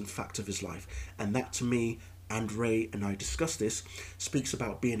constant fact of his life, and that to me, and Ray and I discussed this, speaks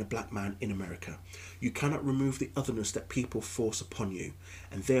about being a black man in America. You cannot remove the otherness that people force upon you,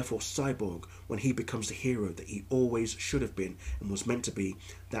 and therefore Cyborg, when he becomes the hero that he always should have been and was meant to be,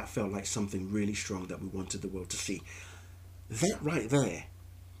 that felt like something really strong that we wanted the world to see. That right there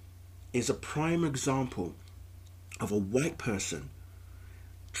is a prime example of a white person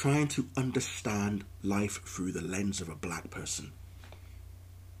trying to understand life through the lens of a black person.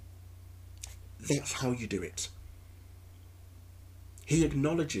 That's how you do it. He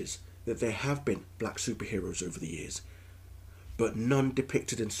acknowledges that there have been black superheroes over the years, but none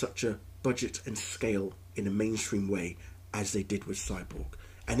depicted in such a budget and scale in a mainstream way as they did with Cyborg.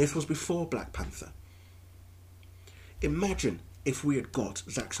 And this was before Black Panther. Imagine if we had got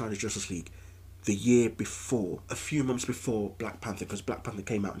Zack Snyder's Justice League the year before, a few months before Black Panther, because Black Panther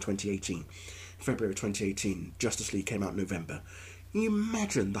came out in 2018, February 2018, Justice League came out in November. Can you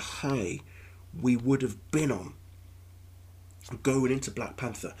imagine the high we would have been on going into Black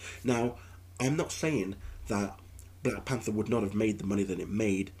Panther? Now, I'm not saying that Black Panther would not have made the money that it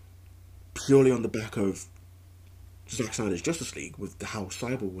made purely on the back of Zack Snyder's Justice League with how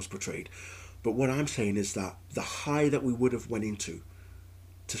Cyborg was portrayed. But what I'm saying is that the high that we would have went into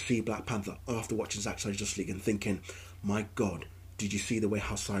to see Black Panther after watching Zack Snyder's Justice League and thinking, my God, did you see the way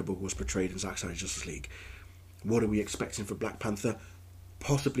how Cyborg was portrayed in Zack Snyder's Justice League? What are we expecting for Black Panther?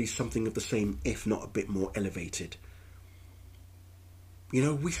 Possibly something of the same, if not a bit more elevated.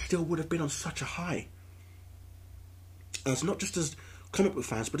 We still would have been on such a high. As not just as comic book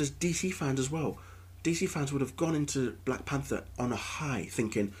fans, but as DC fans as well. DC fans would have gone into Black Panther on a high,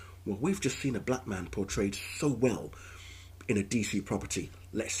 thinking, well, we've just seen a black man portrayed so well in a DC property.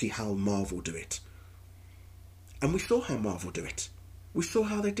 Let's see how Marvel do it. And we saw how Marvel do it. We saw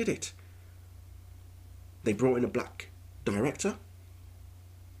how they did it. They brought in a black director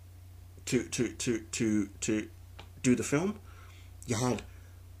to do the film. You had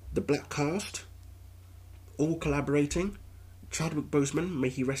the black cast all collaborating. Chadwick Boseman, may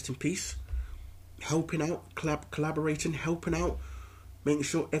he rest in peace, helping out, collaborating, helping out, making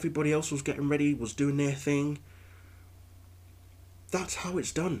sure everybody else was getting ready, was doing their thing. That's how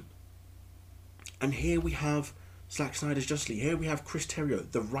it's done. And here we have Zack Snyder's Justice League. Here we have Chris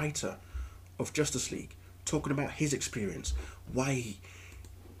Terrio, the writer of Justice League, talking about his experience, why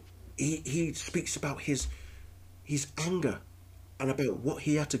he speaks about his anger and about what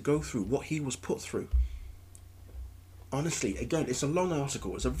he had to go through, what he was put through. Honestly, again, it's a long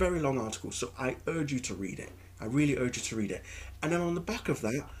article. It's a very long article, so I urge you to read it. I really urge you to read it. And then on the back of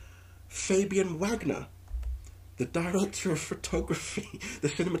that, Fabian Wagner, the director of photography, the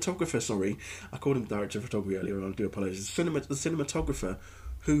cinematographer, sorry, I called him director of photography earlier on, I do apologise. The cinematographer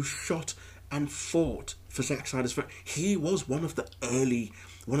who shot and fought for Zack Snyder's film. He was one of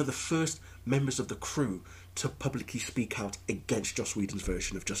the first members of the crew to publicly speak out against Joss Whedon's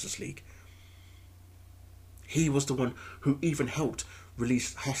version of Justice League. He was the one who even helped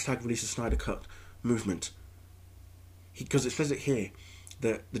release #release the Snyder Cut movement. Because it says it here,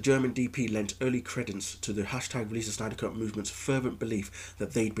 that the German DP lent early credence to the #release the Snyder Cut movement's fervent belief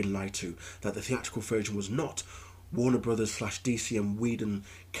that they'd been lied to, that the theatrical version was not Warner Brothers /DC and Whedon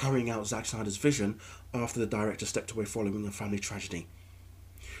carrying out Zack Snyder's vision after the director stepped away following a family tragedy.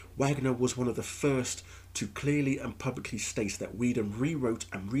 Wagner was one of the first to clearly and publicly state that Whedon rewrote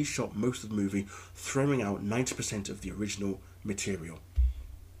and reshot most of the movie, throwing out 90% of the original material.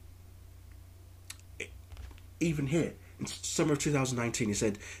 Even here, in summer of 2019, he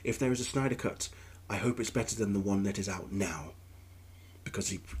said, "If there is a Snyder Cut, I hope it's better than the one that is out now." Because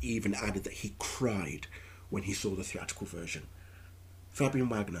he even added that he cried when he saw the theatrical version. Fabian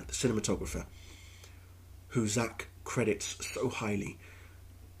Wagner, the cinematographer, who Zack credits so highly.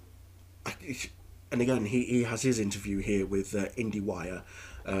 And again, he has his interview here with IndieWire.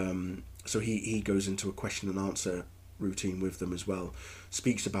 So he goes into a question and answer routine with them as well.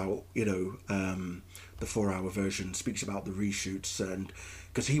 Speaks about, the 4-hour version, speaks about the reshoots, and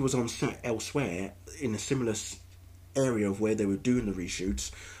because he was on set elsewhere in a similar area of where they were doing the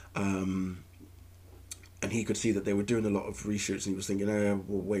reshoots, and he could see that they were doing a lot of reshoots, and he was thinking,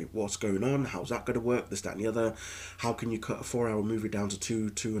 well, wait, what's going on? How's that going to work? This, that, and the other. How can you cut a 4-hour movie down to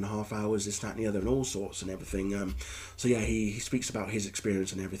 2.5 hours? This, that, and the other, and all sorts and everything. So yeah, he speaks about his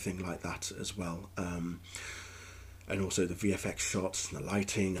experience and everything like that as well. And also the VFX shots and the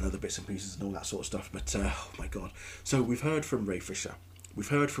lighting and other bits and pieces and all that sort of stuff. But, oh my God. So we've heard from Ray Fisher. We've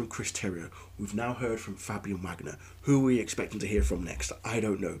heard from Chris Terrio. We've now heard from Fabian Wagner. Who are we expecting to hear from next? I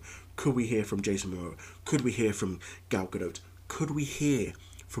don't know. Could we hear from Jason Momoa? Could we hear from Gal Gadot? Could we hear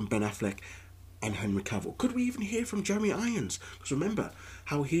from Ben Affleck and Henry Cavill? Could we even hear from Jeremy Irons? Because remember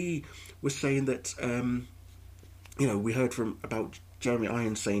how he was saying that, we heard about Jeremy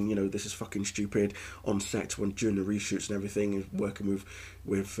Irons saying, this is fucking stupid on set when during the reshoots and everything, working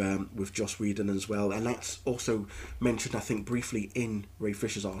with Joss Whedon as well, and that's also mentioned, I think, briefly in Ray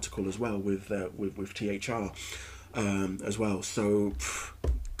Fisher's article as well with THR as well. So,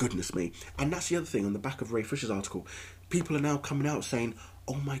 goodness me, and that's the other thing on the back of Ray Fisher's article. People are now coming out saying,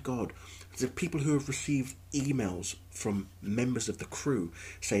 "Oh my God." The people who have received emails from members of the crew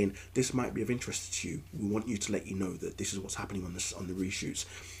saying this might be of interest to you. We want you to let you know that this is what's happening on the reshoots.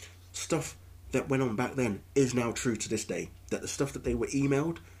 Stuff that went on back then is now true to this day. That the stuff that they were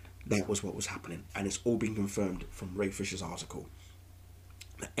emailed, that was what was happening, and it's all been confirmed from Ray Fisher's article.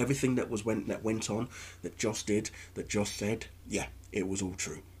 That everything that went on, that Joss did, that Joss said, yeah, it was all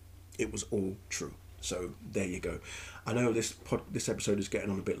true. It was all true. So there you go. I know this episode is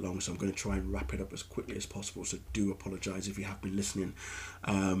getting on a bit long, so I'm going to try and wrap it up as quickly as possible. So do apologise if you have been listening,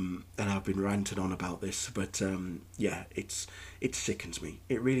 and I've been ranting on about this. But yeah, it sickens me.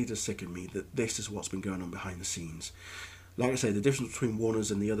 It really does sicken me that this is what's been going on behind the scenes. Like I say, the difference between Warner's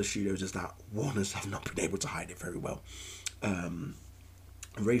and the other studios is that Warner's have not been able to hide it very well.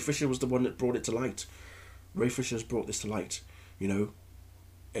 Ray Fisher was the one that brought it to light. Ray Fisher's brought this to light.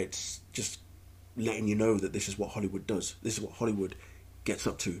 It's just letting you know that this is what Hollywood does. This is what Hollywood gets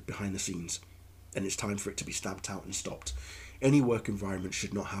up to behind the scenes, and it's time for it to be stamped out and stopped. Any work environment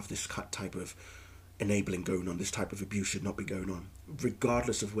should not have this type of enabling going on. This type of abuse should not be going on,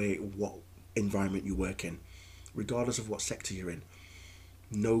 regardless of what environment you work in, regardless of what sector you're in.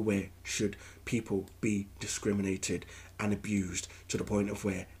 Nowhere should people be discriminated and abused to the point of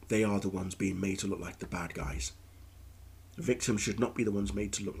where they are the ones being made to look like the bad guys. Victims should not be the ones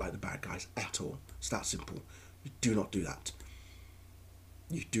made to look like the bad guys at all. It's that simple. You do not do that.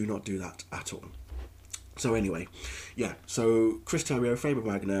 You do not do that at all. So anyway, yeah. So Chris Terrio, Fabian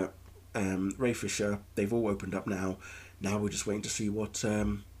Wagner, Ray Fisher, they've all opened up now. Now we're just waiting to see what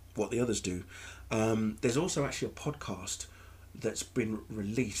the others do. There's also actually a podcast that's been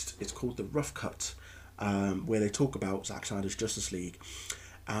released. It's called The Rough Cut, where they talk about Zack Snyder's Justice League,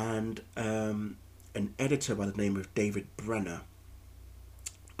 and an editor by the name of David Brenner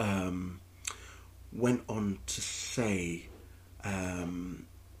went on to say,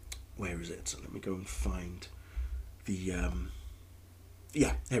 where is it? Let me go and find the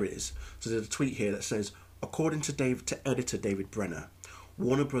Yeah, here it is. So there's a tweet here that says, according to editor David Brenner,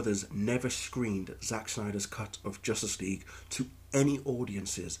 Warner Brothers never screened Zack Snyder's cut of Justice League to any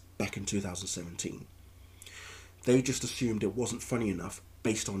audiences back in 2017. They just assumed it wasn't funny enough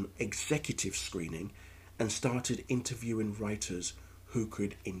based on executive screening and started interviewing writers who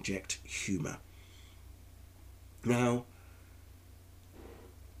could inject humour. Now,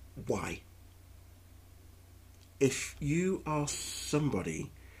 why? If you are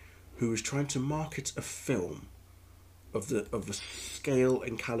somebody who is trying to market a film of the scale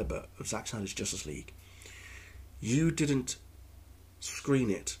and calibre of Zack Snyder's Justice League, you didn't screen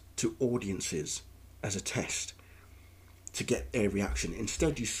it to audiences as a test to get their reaction.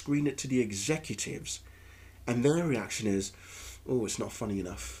 Instead, you screen it to the executives, and their reaction is, "Oh, it's not funny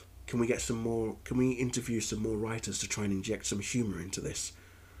enough. Can we get some more? Can we interview some more writers to try and inject some humour into this?"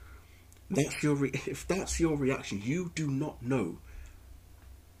 If that's your reaction, you do not know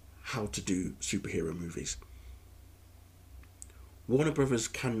how to do superhero movies. Warner Brothers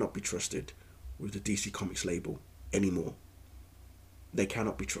cannot be trusted with the DC Comics label anymore. They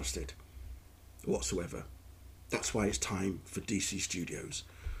cannot be trusted whatsoever. That's why it's time for DC Studios.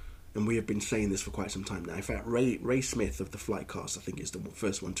 And we have been saying this for quite some time now. In fact, Ray Smith of the Flightcast, I think, is the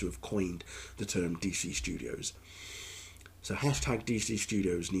first one to have coined the term DC Studios. So hashtag DC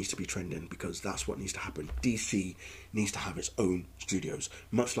Studios needs to be trending, because that's what needs to happen. DC needs to have its own studios,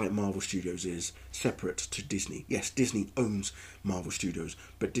 much like Marvel Studios is separate to Disney. Yes, Disney owns Marvel Studios,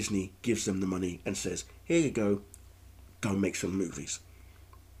 but Disney gives them the money and says, here you go make some movies.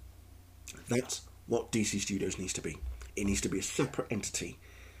 That's what DC Studios needs to be. It needs to be a separate entity.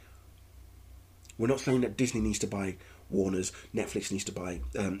 We're not saying that Disney needs to buy Warner's, Netflix needs to buy,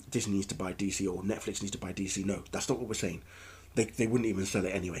 Disney needs to buy DC, or Netflix needs to buy DC. No, that's not what we're saying. They wouldn't even sell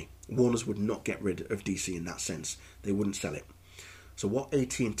it anyway. Warner's would not get rid of DC in that sense. They wouldn't sell it. So what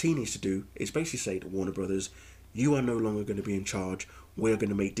AT&T needs to do is basically say to Warner Brothers, you are no longer going to be in charge. We're going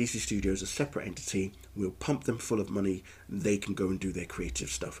to make DC Studios a separate entity. We'll pump them full of money. They can go and do their creative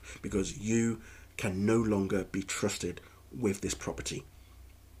stuff, because you can no longer be trusted with this property.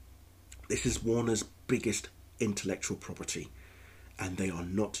 This is Warner's biggest intellectual property, and they are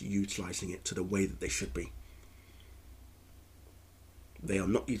not utilising it to the way that they should be. They are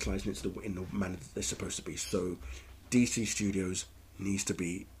not utilising it in the manner that they're supposed to be. So DC Studios needs to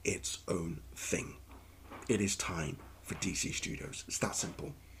be its own thing. It is time for DC Studios. It's that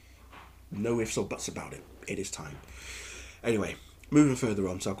simple. No ifs or buts about it. It is time. Anyway, moving further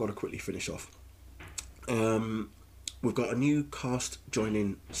on, so I've got to quickly finish off. We've got a new cast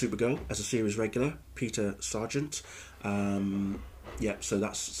joining Supergirl as a series regular, Peter Sargent. So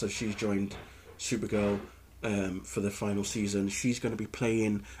she's joined Supergirl for the final season. She's going to be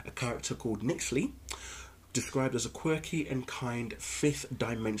playing a character called Nyxly, described as a quirky and kind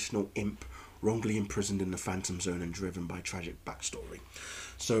fifth-dimensional imp wrongly imprisoned in the Phantom Zone and driven by tragic backstory.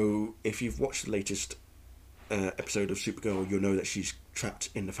 So if you've watched the latest episode of Supergirl, you'll know that she's trapped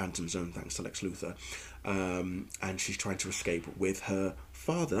in the Phantom Zone thanks to Lex Luthor, and she's trying to escape with her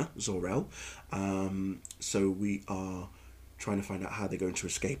father, Zor-El. So we are trying to find out how they're going to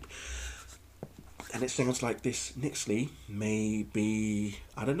escape. And it sounds like this Nyxly may be,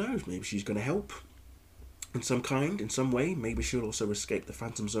 I don't know, maybe she's going to help in some way. Maybe she'll also escape the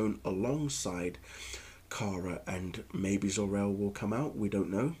Phantom Zone alongside Kara, and maybe Zor-El will come out. We don't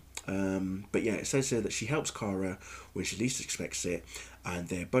know. But yeah, it says here that she helps Kara when she least expects it, and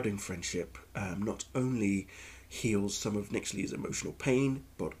their budding friendship not only heals some of Nyxly's emotional pain,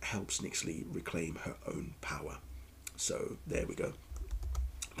 but helps Nyxly reclaim her own power. So there we go.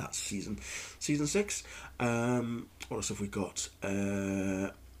 That's season 6. What else have we got?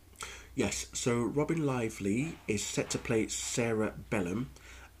 Yes, so Robin Lively is set to play Sarah Bellum,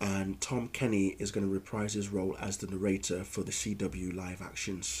 and Tom Kenny is going to reprise his role as the narrator for the CW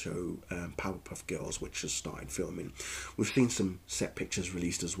live-action show Powerpuff Girls, which has started filming. We've seen some set pictures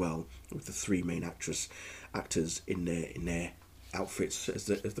released as well, with the 3 main actors in their outfits as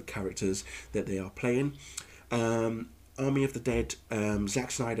the characters that they are playing. Army of the Dead,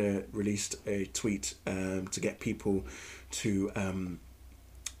 Zack Snyder released a tweet to get people to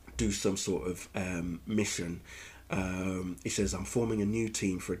do some sort of mission. He says, I'm forming a new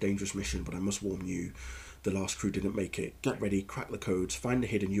team for a dangerous mission, but I must warn you, the last crew didn't make it. Get ready, crack the codes, find the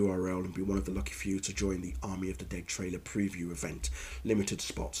hidden URL, and be one of the lucky few to join the Army of the Dead trailer preview event. Limited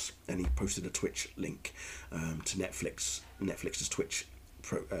spots. And he posted a Twitch link to Netflix's Twitch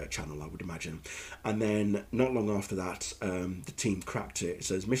channel, I would imagine. And then not long after that, the team cracked it. It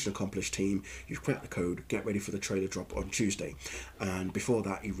says, mission accomplished team, you've cracked the code, get ready for the trailer drop on Tuesday. And before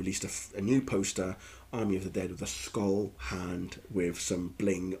that, he released a new poster, Army of the Dead, with a skull hand with some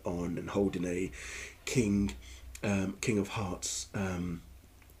bling on and holding a King of Hearts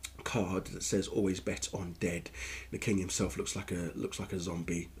card that says always bet on dead. The king himself looks like a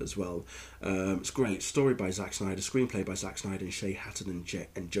zombie as well. It's great. Story by Zack Snyder, screenplay by Zack Snyder and Shay Hatton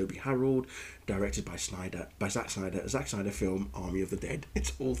and Joby Harold, directed by Zack Snyder, a Zack Snyder film, Army of the Dead.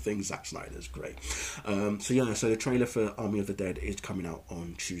 It's all things Zack Snyder. It's great. So the trailer for Army of the Dead is coming out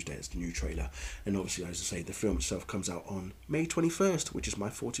on Tuesday. It's the new trailer, and obviously, as I say, the film itself comes out on May 21st, which is my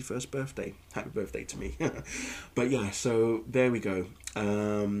 41st birthday. Happy birthday to me. But yeah, so there we go.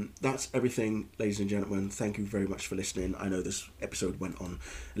 That's everything, ladies and gentlemen. Thank you very much for listening. I know this episode went on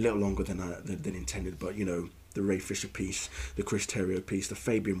a little longer than intended, but you know, the Ray Fisher piece, the Chris Terrio piece, the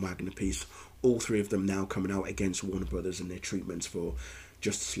Fabian Wagner piece, all three of them now coming out against Warner Brothers and their treatments for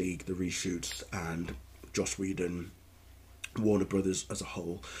Justice League, the reshoots, and Joss Whedon, Warner Brothers as a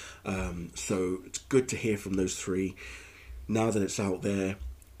whole. So it's good to hear from those three. Now that it's out there,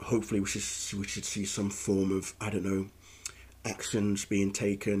 hopefully we should see some form of, I don't know, actions being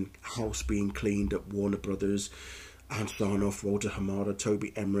taken, house being cleaned at Warner Brothers, Ann Sarnoff, Walter Hamada,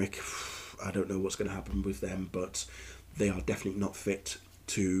 Toby Emmerich. I don't know what's going to happen with them, but they are definitely not fit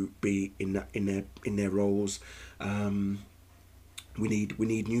to be in their roles. We need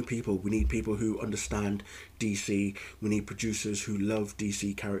new people. We need people who understand DC. We need producers who love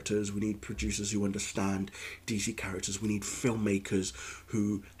DC characters. We need producers who understand DC characters. We need filmmakers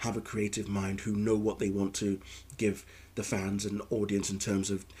who have a creative mind, who know what they want to give the fans and audience in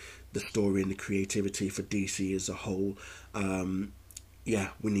terms of the story and the creativity for DC as a whole. Yeah,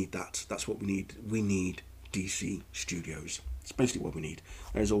 we need that. That's what we need. We need DC Studios. It's basically what we need.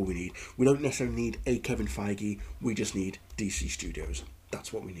 That is all we need. We don't necessarily need a Kevin Feige. We just need DC Studios.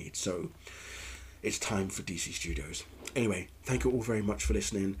 That's what we need. So it's time for DC Studios. Anyway, thank you all very much for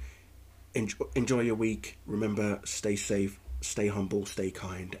listening. Enjoy your week. Remember, stay safe, stay humble, stay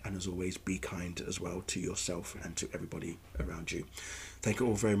kind, and as always, be kind as well to yourself and to everybody around you. Thank you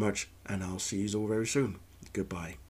all very much, and I'll see you all very soon. Goodbye.